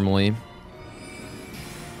this normally?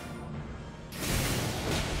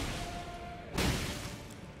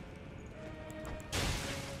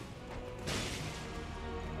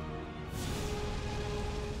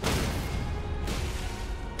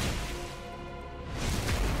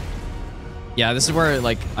 Yeah, this is where,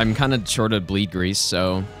 like, I'm kind of short of bleed grease,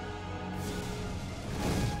 so...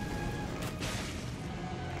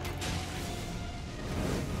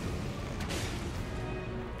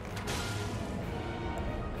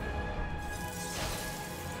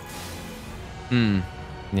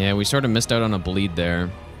 Yeah, we sort of missed out on a bleed there.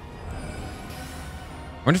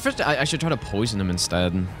 I wonder if I should try to poison him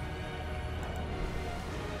instead.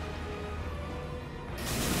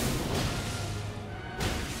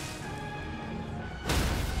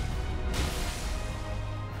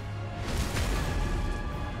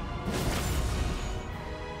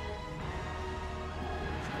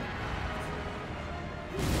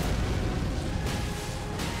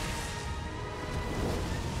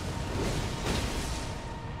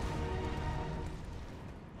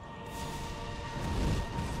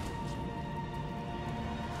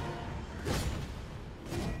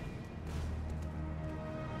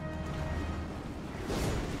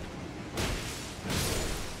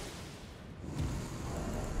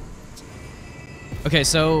 Okay,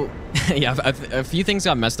 so yeah, a few things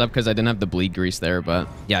got messed up because I didn't have the bleed grease there, but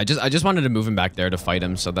yeah, I just wanted to move him back there to fight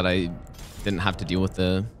him so that I didn't have to deal with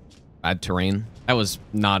the bad terrain. That was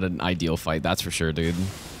not an ideal fight, that's for sure, dude.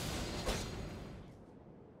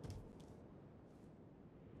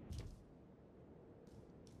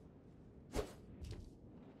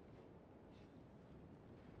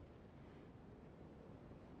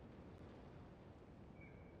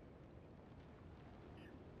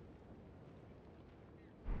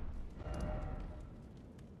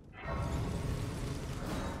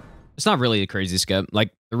 It's not really a crazy skip. Like,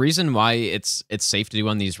 the reason why it's safe to do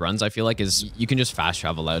on these runs, I feel like, is you can just fast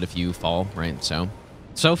travel out if you fall, right?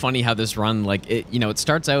 So funny how this run, like, it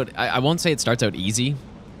starts out, I won't say it starts out easy,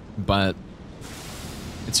 but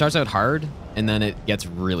it starts out hard, and then it gets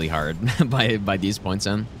really hard by these points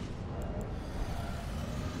in.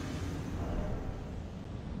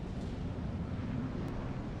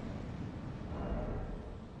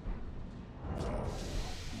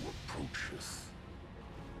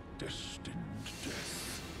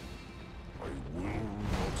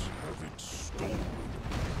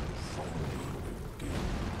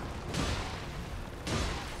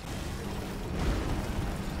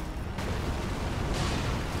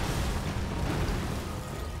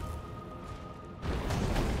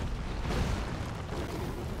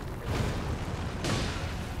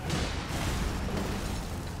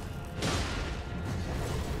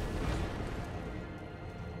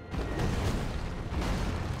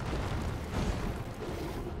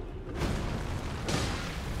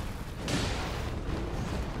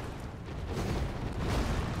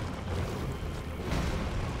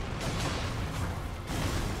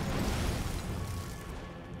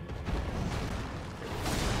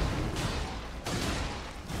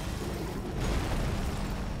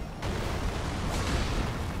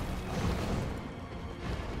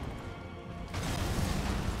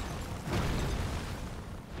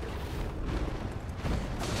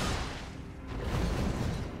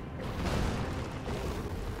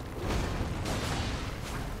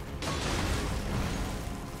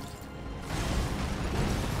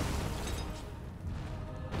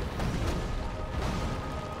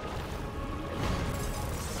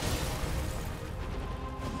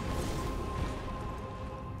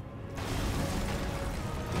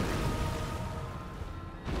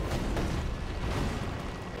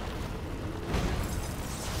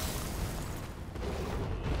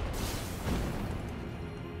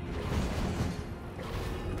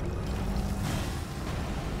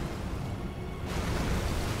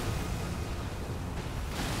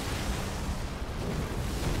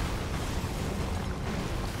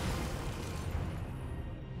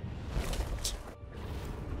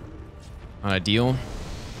 Not ideal.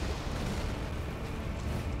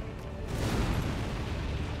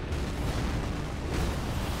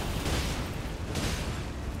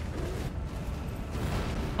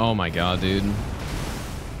 Oh my god, dude.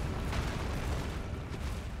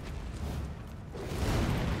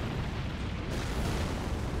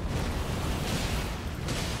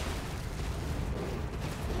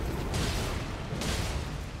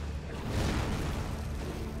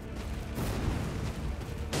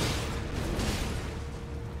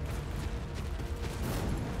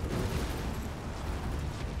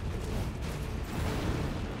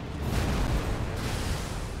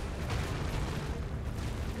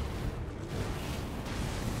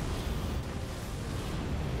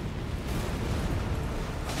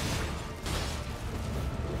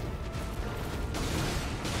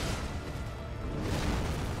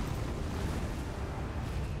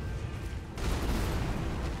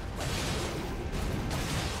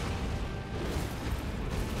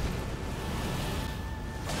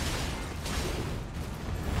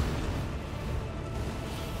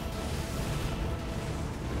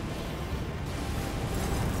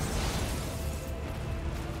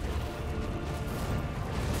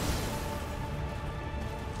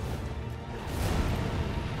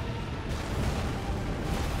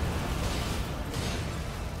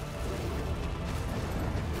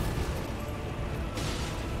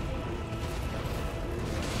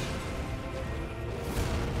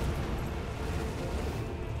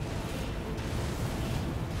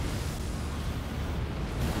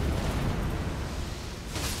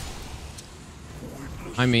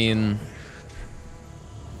 I mean...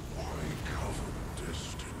 I cover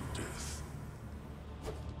destined death.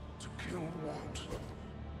 To kill what?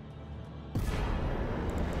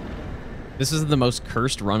 This is the most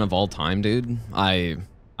cursed run of all time, dude. I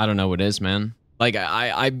don't know what it is, man. Like,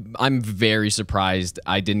 I'm very surprised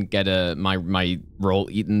I didn't get my roll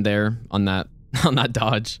eaten there on that on that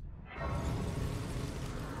dodge.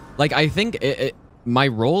 Like, I think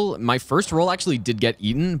my first roll actually did get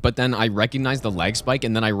eaten, but then I recognized the lag spike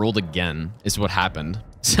and then I rolled again is what happened.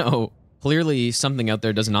 So clearly something out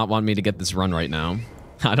there does not want me to get this run right now.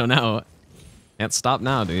 I don't know. Can't stop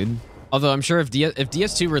now, dude. Although I'm sure if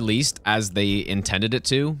DS2 released as they intended it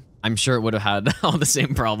to, I'm sure it would have had all the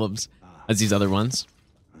same problems as these other ones.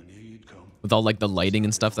 With all like the lighting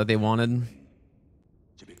and stuff that they wanted.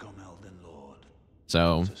 To become Elden Lord.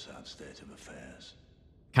 So, It's a sad state of affairs.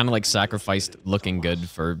 kind of like sacrificed looking good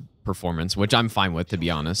for performance, which I'm fine with, to be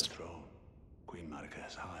honest. Queen Maliketh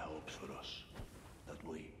has high hopes for us that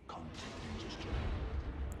we continue to strive.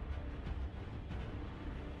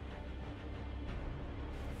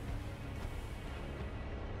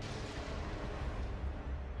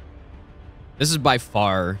 This is by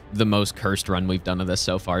far the most cursed run we've done of this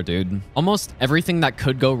so far, dude. Almost everything that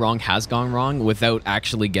could go wrong has gone wrong without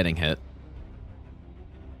actually getting hit.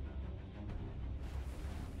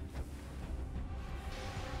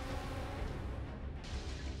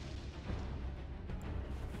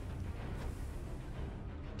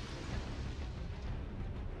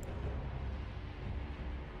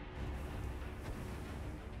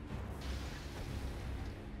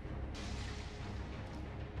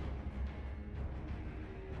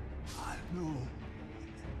 I know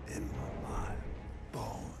in my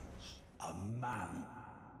bones a man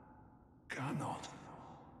cannot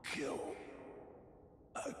kill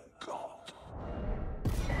a god.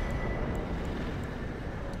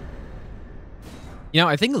 You know,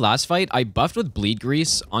 I think the last fight, I buffed with bleed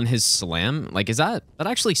grease on his slam. Like, is that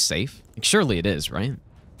actually safe? Like, surely it is, right?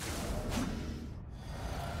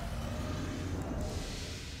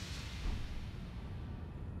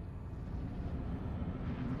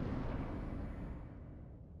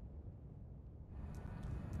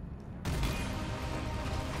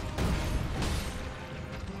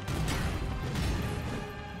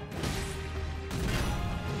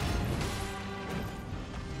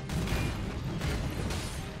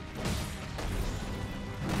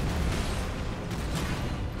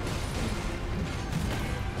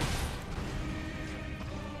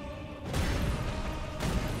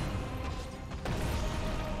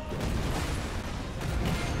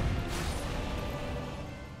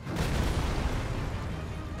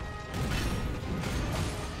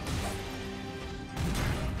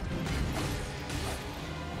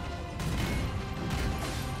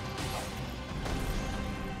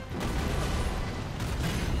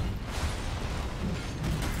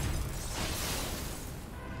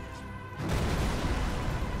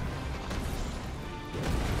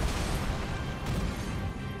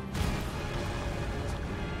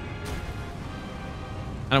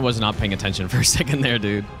 I was not paying attention for a second there,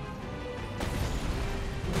 dude.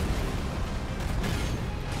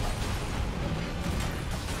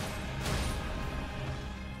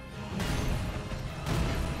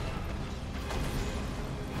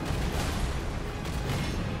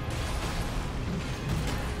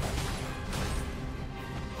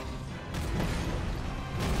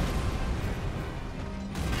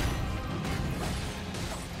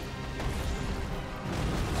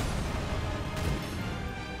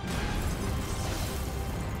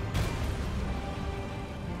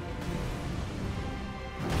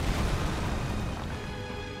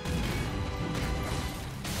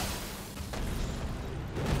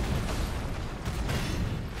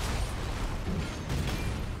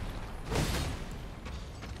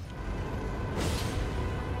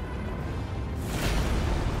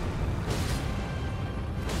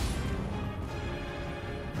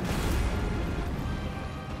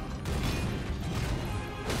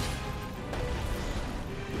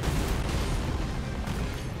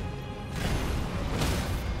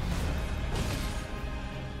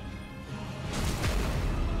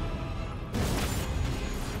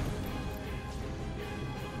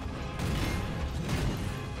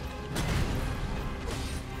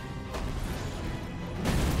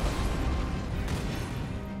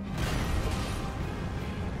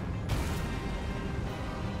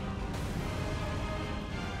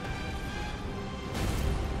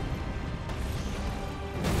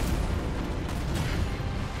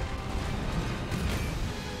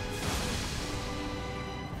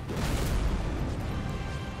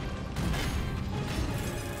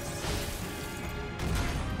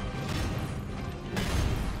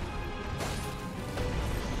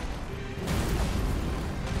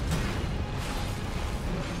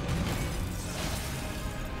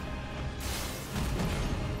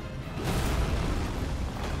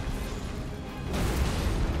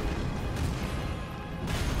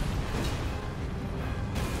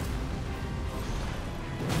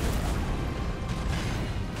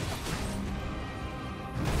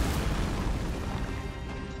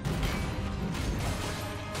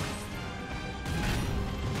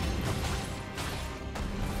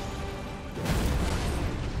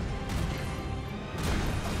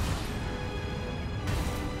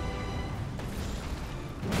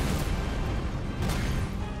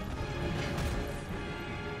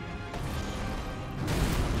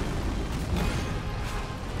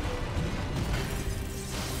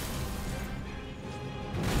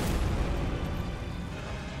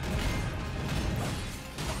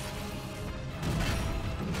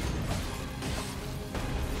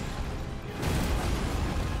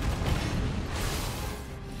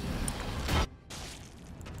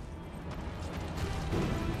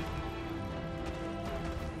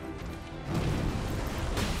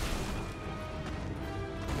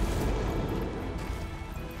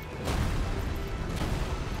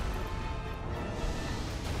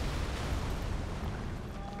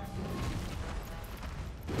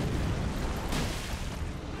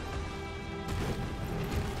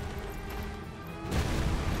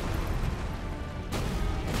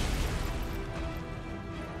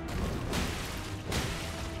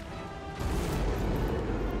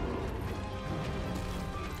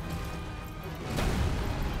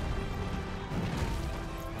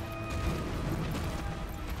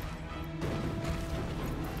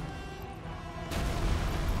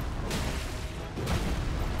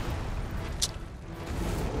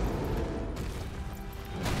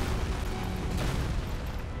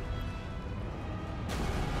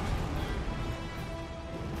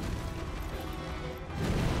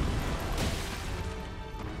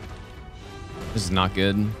 This is not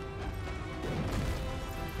good.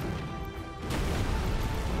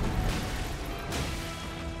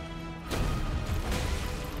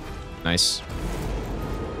 Nice.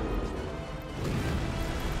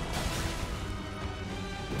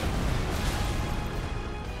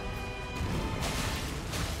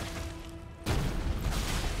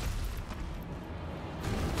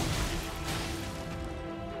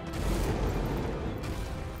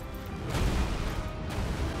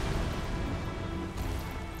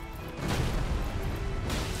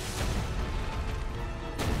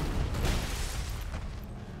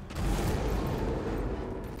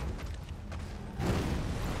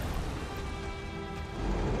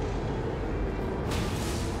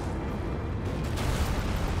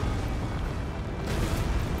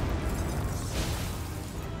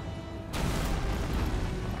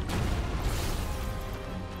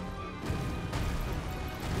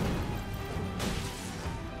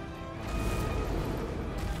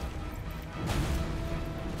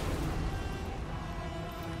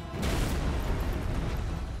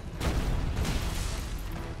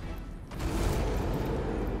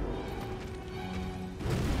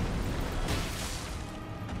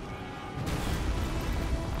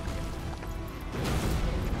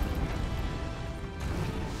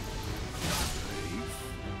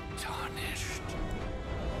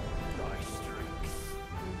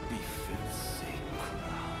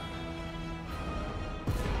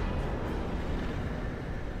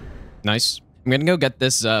 Nice. I'm gonna go get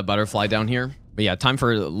this butterfly down here. But yeah, time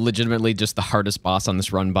for legitimately just the hardest boss on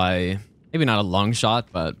this run by maybe not a long shot,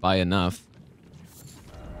 but by enough.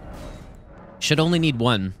 Should only need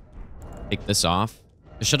one. Take this off.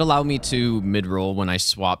 It should allow me to mid-roll when I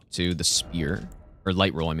swap to the spear. Or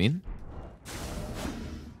light roll, I mean.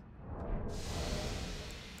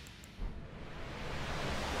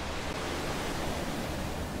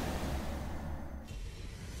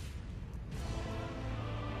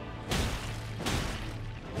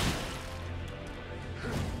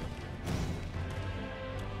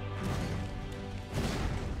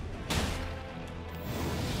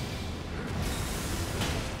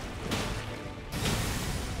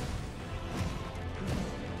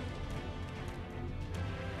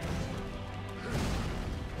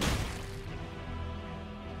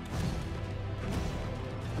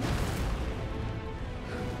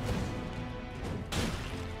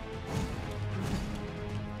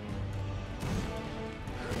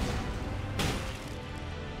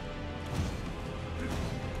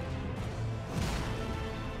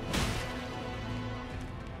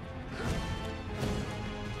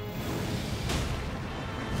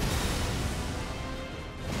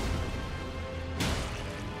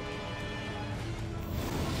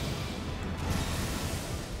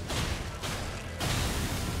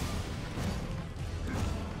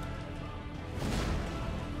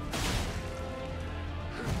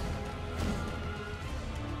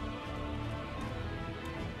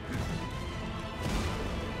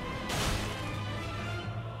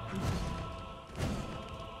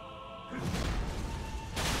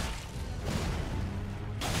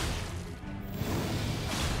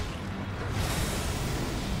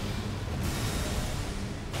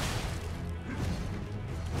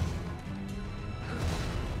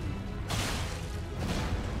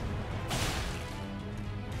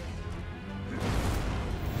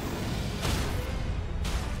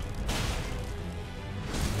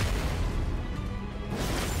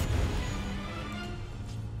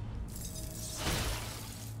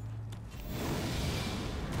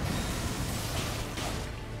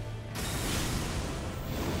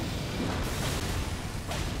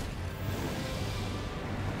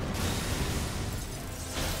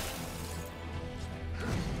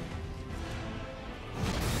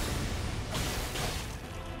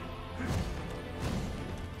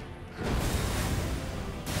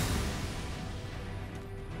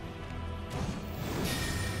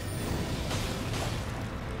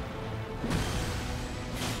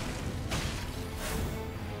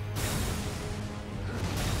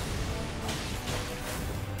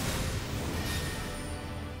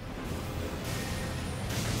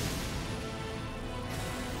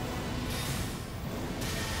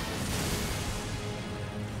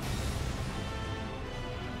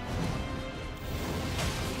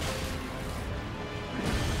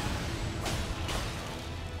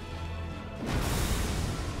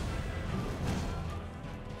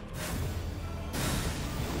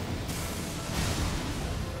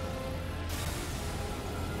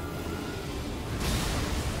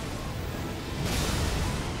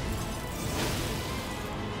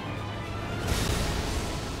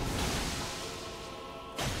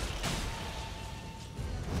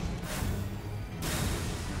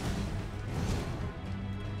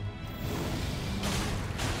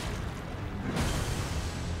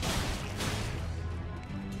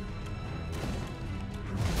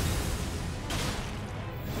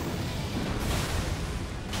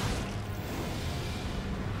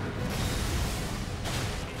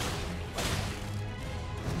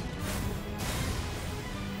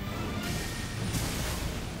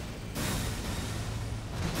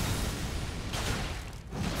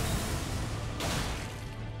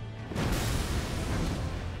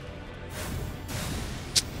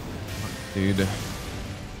 Dude.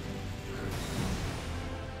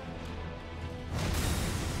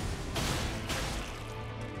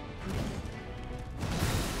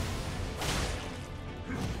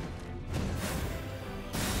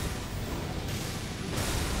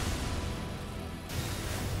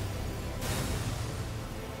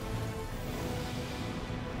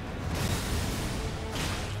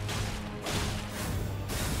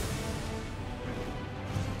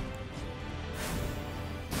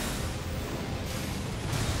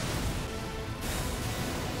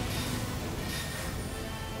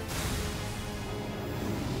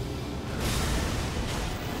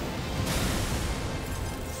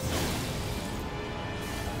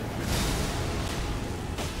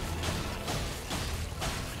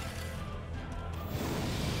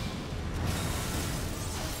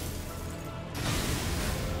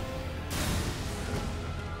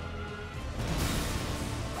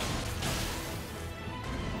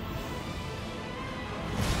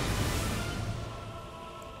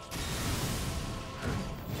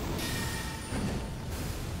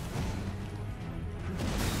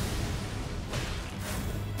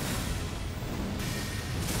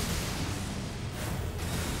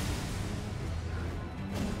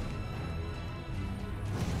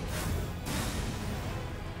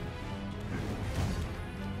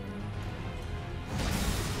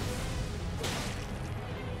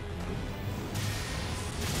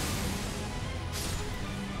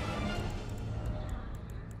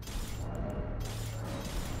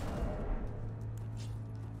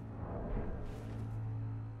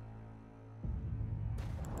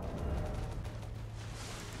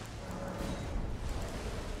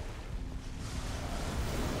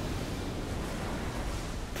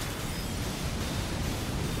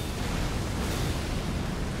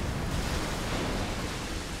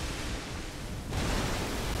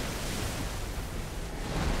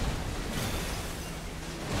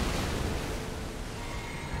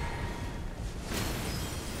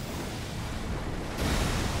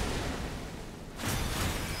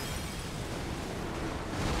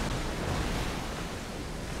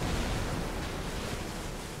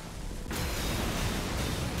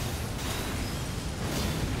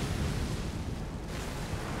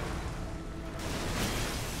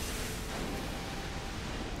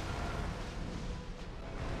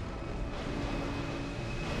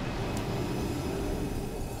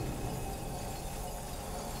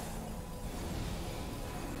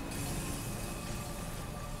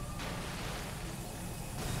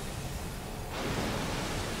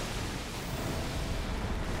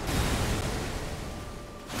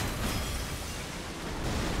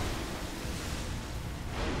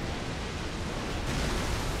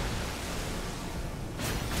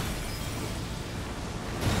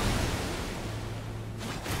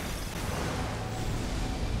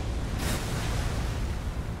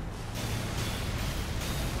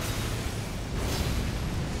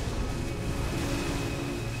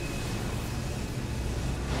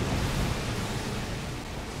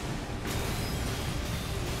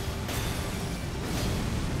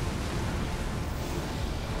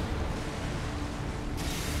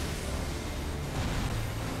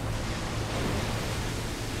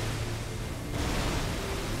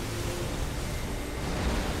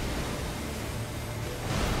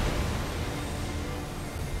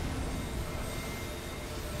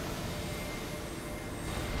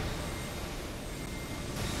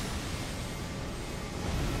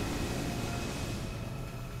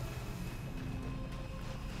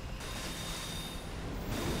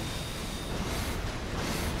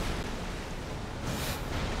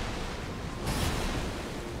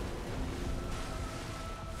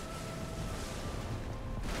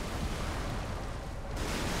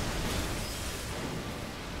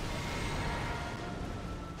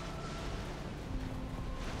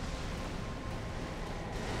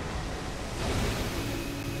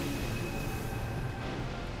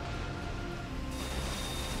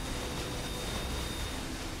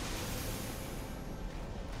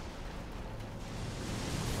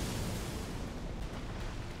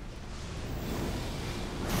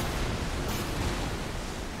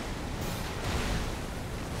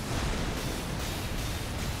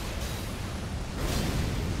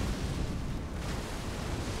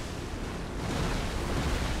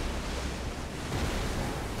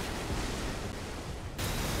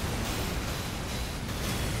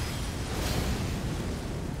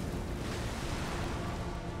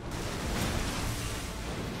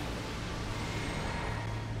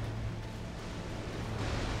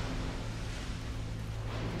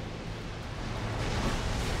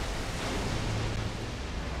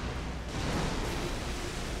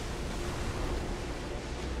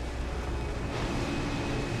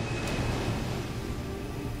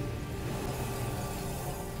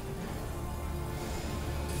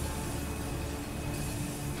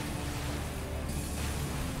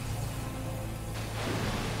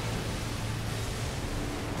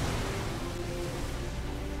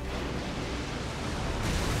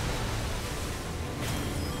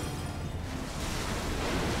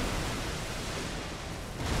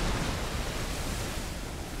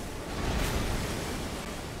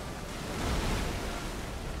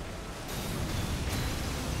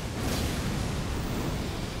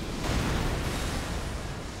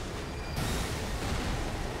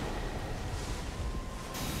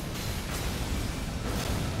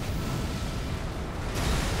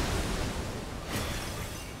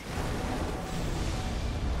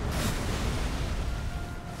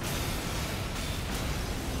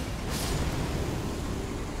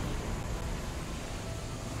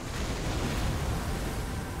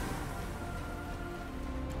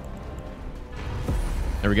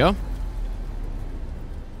 There we go.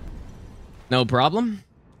 No problem.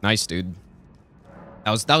 Nice, dude.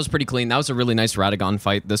 That was pretty clean. That was a really nice Radagon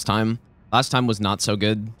fight this time. Last time was not so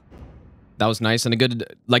good. That was nice and a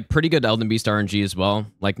good, like, pretty good Elden Beast RNG as well.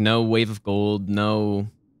 Like, no wave of gold, no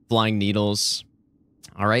flying needles.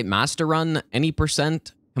 All right, master run, any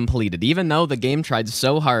percent completed. Even though the game tried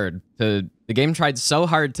so hard to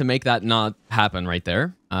make that not happen right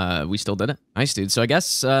there. We still did it. Nice, dude. So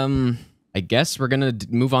I guess we're gonna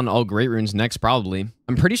move on to all Great Runes next, probably.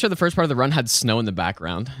 I'm pretty sure the first part of the run had snow in the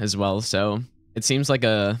background as well, so it seems like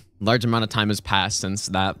a large amount of time has passed since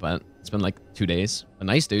that, but it's been like 2 days. But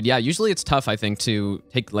nice, dude. Yeah, usually it's tough, I think, to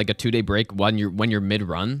take like a 2-day break when you're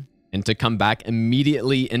mid-run and to come back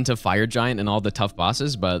immediately into Fire Giant and all the tough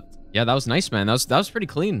bosses. But yeah, that was nice, man. That was pretty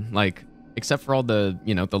clean. Like, except for all the,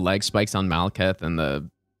 you know, the leg spikes on Maliketh and the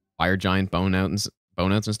Fire Giant bone outs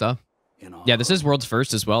and stuff. Yeah, this is world's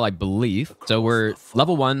first as well, I believe. So we're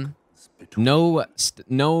level 1.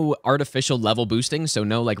 No artificial level boosting, so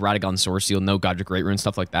no like Radagon Sword Seal, no Godric Great Rune,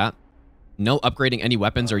 stuff like that. No upgrading any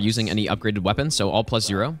weapons or using any upgraded weapons, so all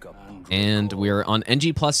 +0. And we're on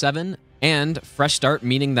NG +7 and fresh start,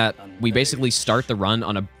 meaning that we basically start the run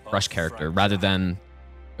on a fresh character rather than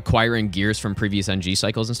acquiring gears from previous NG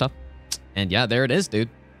cycles and stuff. And yeah, there it is, dude.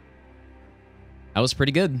 That was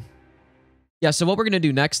pretty good. Yeah, so what we're going to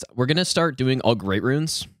do next, we're going to start doing all Great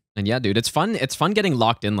Runes. And yeah, dude, it's fun. It's fun getting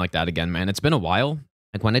locked in like that again, man. It's been a while.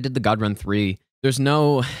 Like when I did the God Run 3, there's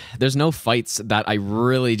no fights that I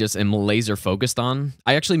really just am laser focused on.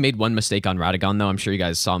 I actually made one mistake on Radagon, though. I'm sure you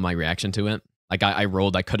guys saw my reaction to it. Like I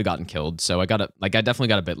rolled, I could have gotten killed. So I definitely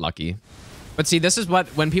got a bit lucky. But see, this is what,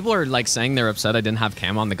 when people are like saying they're upset I didn't have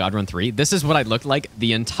cam on the God Run 3, this is what I looked like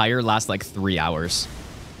the entire last like 3 hours.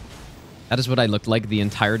 That is what I looked like the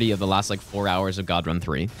entirety of the last like 4 hours of God Run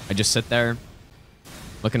 3. I just sit there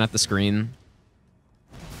looking at the screen,